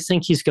stuff, do you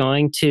think he's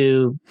going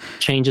to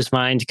change his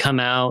mind,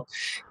 come out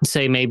and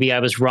say, maybe I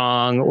was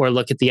wrong, or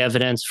look at the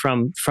evidence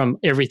from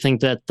everything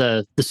that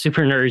the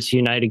Super Nerds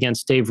Unite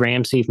Against Dave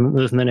Ramsey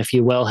movement, if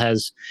you will,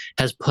 has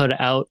put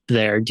out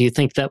there? Do you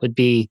think that would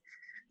be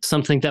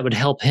something that would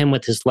help him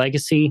with his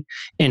legacy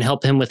and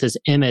help him with his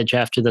image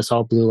after this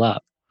all blew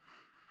up?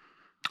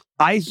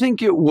 I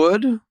think it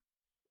would.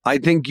 I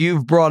think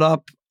you've brought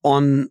up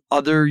on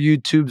other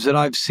YouTubes that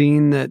I've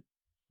seen that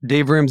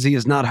Dave Ramsey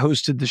has not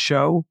hosted the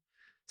show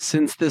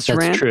since this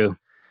rant. That's true.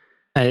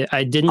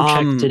 I didn't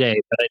check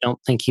today, but I don't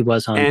think he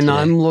was on and today.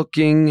 I'm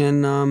looking,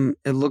 and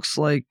it looks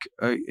like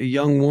a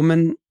young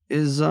woman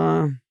is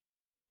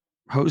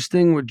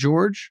hosting with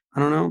George. I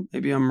don't know.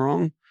 Maybe I'm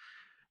wrong.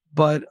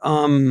 But,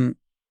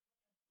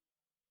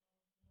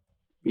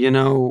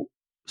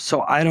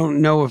 so I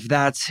don't know if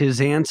that's his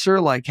answer.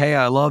 Like, hey,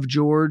 I love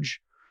George.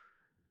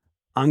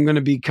 I'm going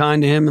to be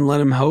kind to him and let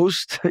him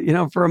host,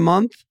 for a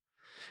month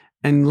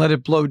and let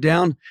it blow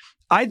down.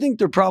 I think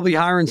they're probably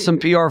hiring some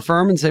PR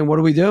firm and saying, what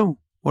do we do?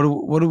 What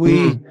do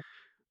we,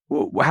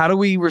 how do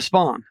we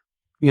respond?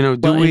 Do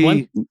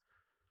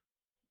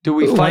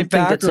we fight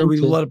back, or do we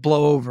let it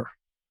blow over?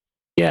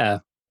 Yeah.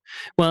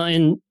 Well,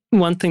 and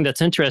one thing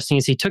that's interesting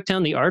is he took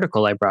down the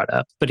article I brought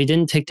up, but he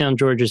didn't take down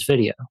George's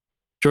video.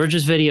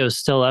 George's video is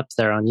still up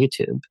there on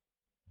YouTube.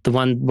 The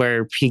one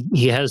where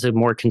he has a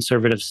more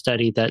conservative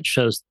study that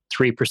shows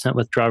 3%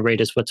 withdrawal rate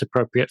is what's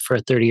appropriate for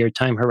a 30-year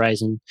time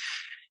horizon.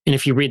 And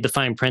if you read the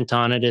fine print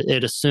on it,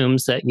 it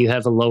assumes that you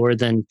have a lower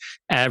than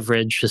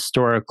average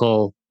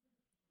historical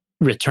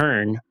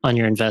return on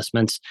your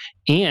investments,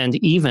 and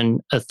even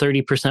a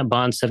 30%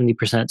 bond,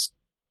 70%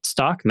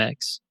 stock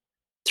mix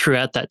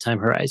throughout that time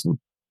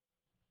horizon.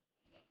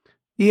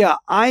 Yeah,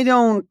 I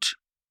don't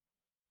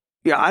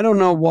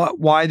know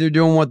why they're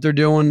doing what they're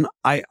doing.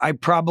 I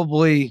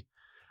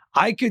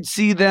could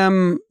see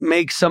them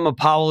make some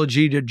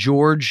apology to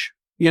George,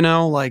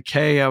 like,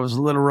 hey, I was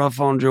a little rough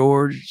on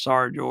George.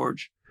 Sorry,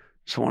 George.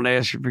 Just wanted to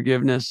ask your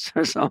forgiveness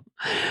or something.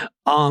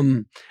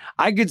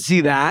 I could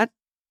see that.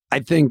 I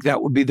think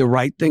that would be the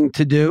right thing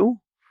to do.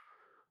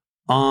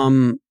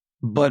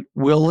 But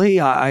will he?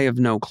 I have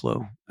no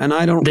clue. And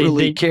I don't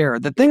really care.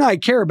 The thing I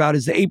care about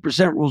is the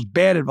 8% rule is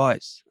bad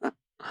advice.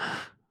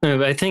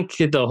 I think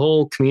the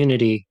whole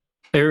community,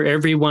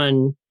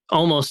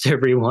 almost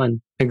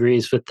everyone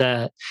agrees with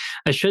that.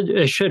 I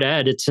should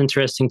add, it's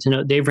interesting to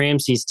note, Dave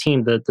Ramsey's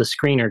team, the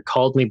screener,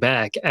 called me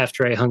back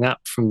after I hung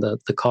up from the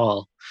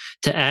call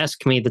to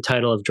ask me the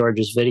title of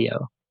George's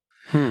video.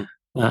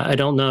 I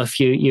don't know if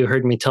you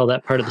heard me tell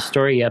that part of the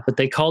story yet, but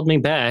they called me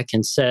back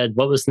and said,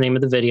 what was the name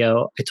of the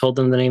video? I told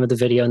them the name of the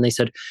video, and they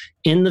said,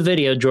 in the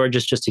video, George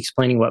is just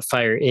explaining what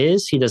FIRE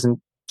is. He doesn't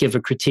give a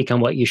critique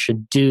on what you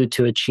should do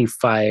to achieve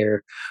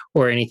FIRE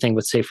or anything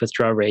with safe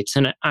withdrawal rates.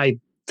 And I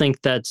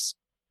think that's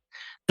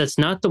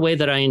not the way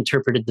that I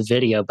interpreted the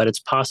video, but it's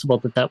possible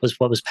that that was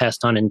what was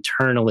passed on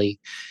internally,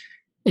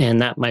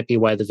 and that might be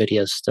why the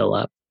video is still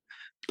up.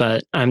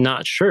 But I'm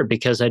not sure,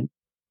 because I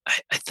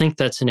think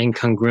that's an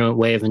incongruent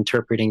way of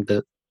interpreting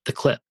the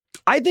clip.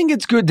 I think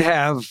it's good to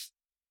have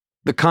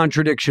the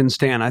contradiction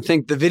stand. I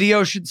think the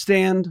video should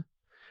stand.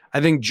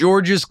 I think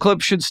George's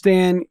clip should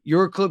stand.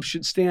 Your clip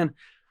should stand.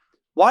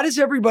 Why does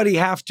everybody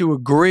have to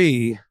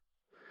agree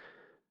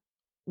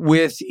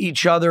with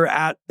each other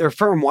at their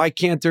firm? Why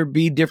can't there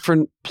be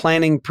different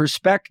planning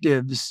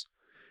perspectives?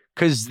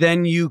 Because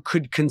then you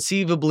could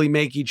conceivably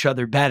make each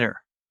other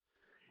better.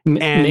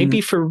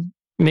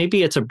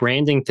 Maybe it's a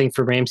branding thing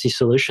for Ramsey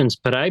Solutions,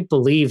 but I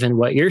believe in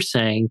what you're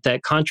saying,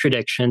 that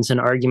contradictions and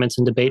arguments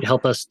and debate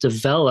help us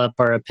develop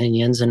our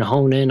opinions and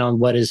hone in on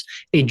what is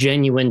a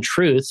genuine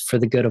truth for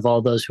the good of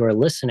all those who are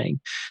listening.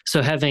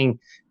 So having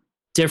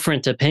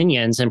different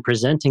opinions and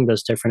presenting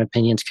those different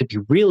opinions could be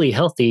really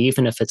healthy,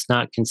 even if it's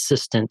not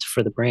consistent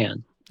for the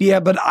brand. Yeah,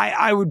 but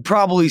I would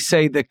probably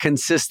say the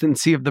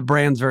consistency of the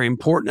brand's very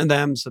important to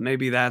them. So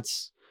maybe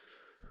that's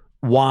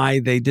why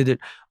they did it.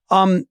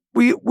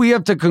 We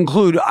have to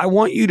conclude. I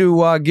want you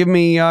to give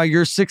me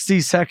your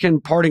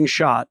 60-second parting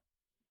shot.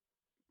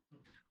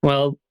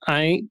 Well,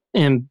 I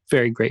am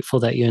very grateful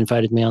that you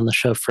invited me on the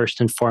show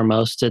first and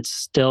foremost. It's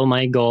still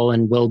my goal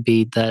and will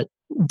be that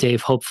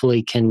Dave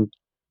hopefully can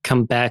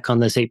come back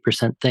on this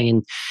 8% thing.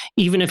 And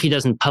even if he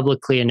doesn't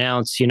publicly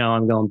announce,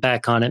 I'm going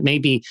back on it,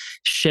 maybe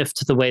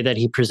shift the way that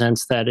he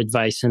presents that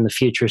advice in the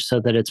future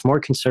so that it's more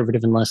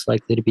conservative and less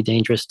likely to be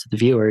dangerous to the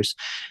viewers.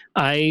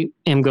 I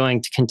am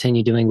going to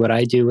continue doing what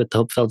I do with the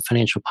Hope-Filled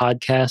Financial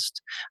Podcast.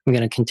 I'm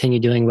going to continue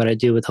doing what I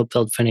do with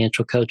Hope-Filled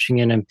Financial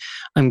Coaching. And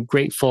I'm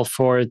grateful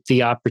for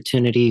the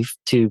opportunity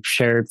to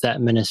share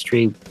that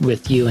ministry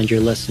with you and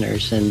your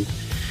listeners. And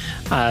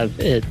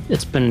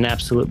it's been an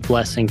absolute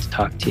blessing to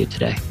talk to you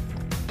today.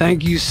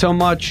 Thank you so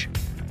much.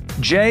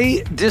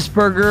 Jay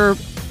Disberger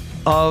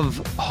of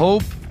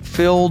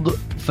Hope-Filled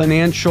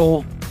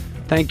Financial,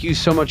 thank you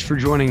so much for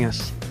joining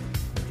us.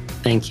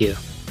 Thank you.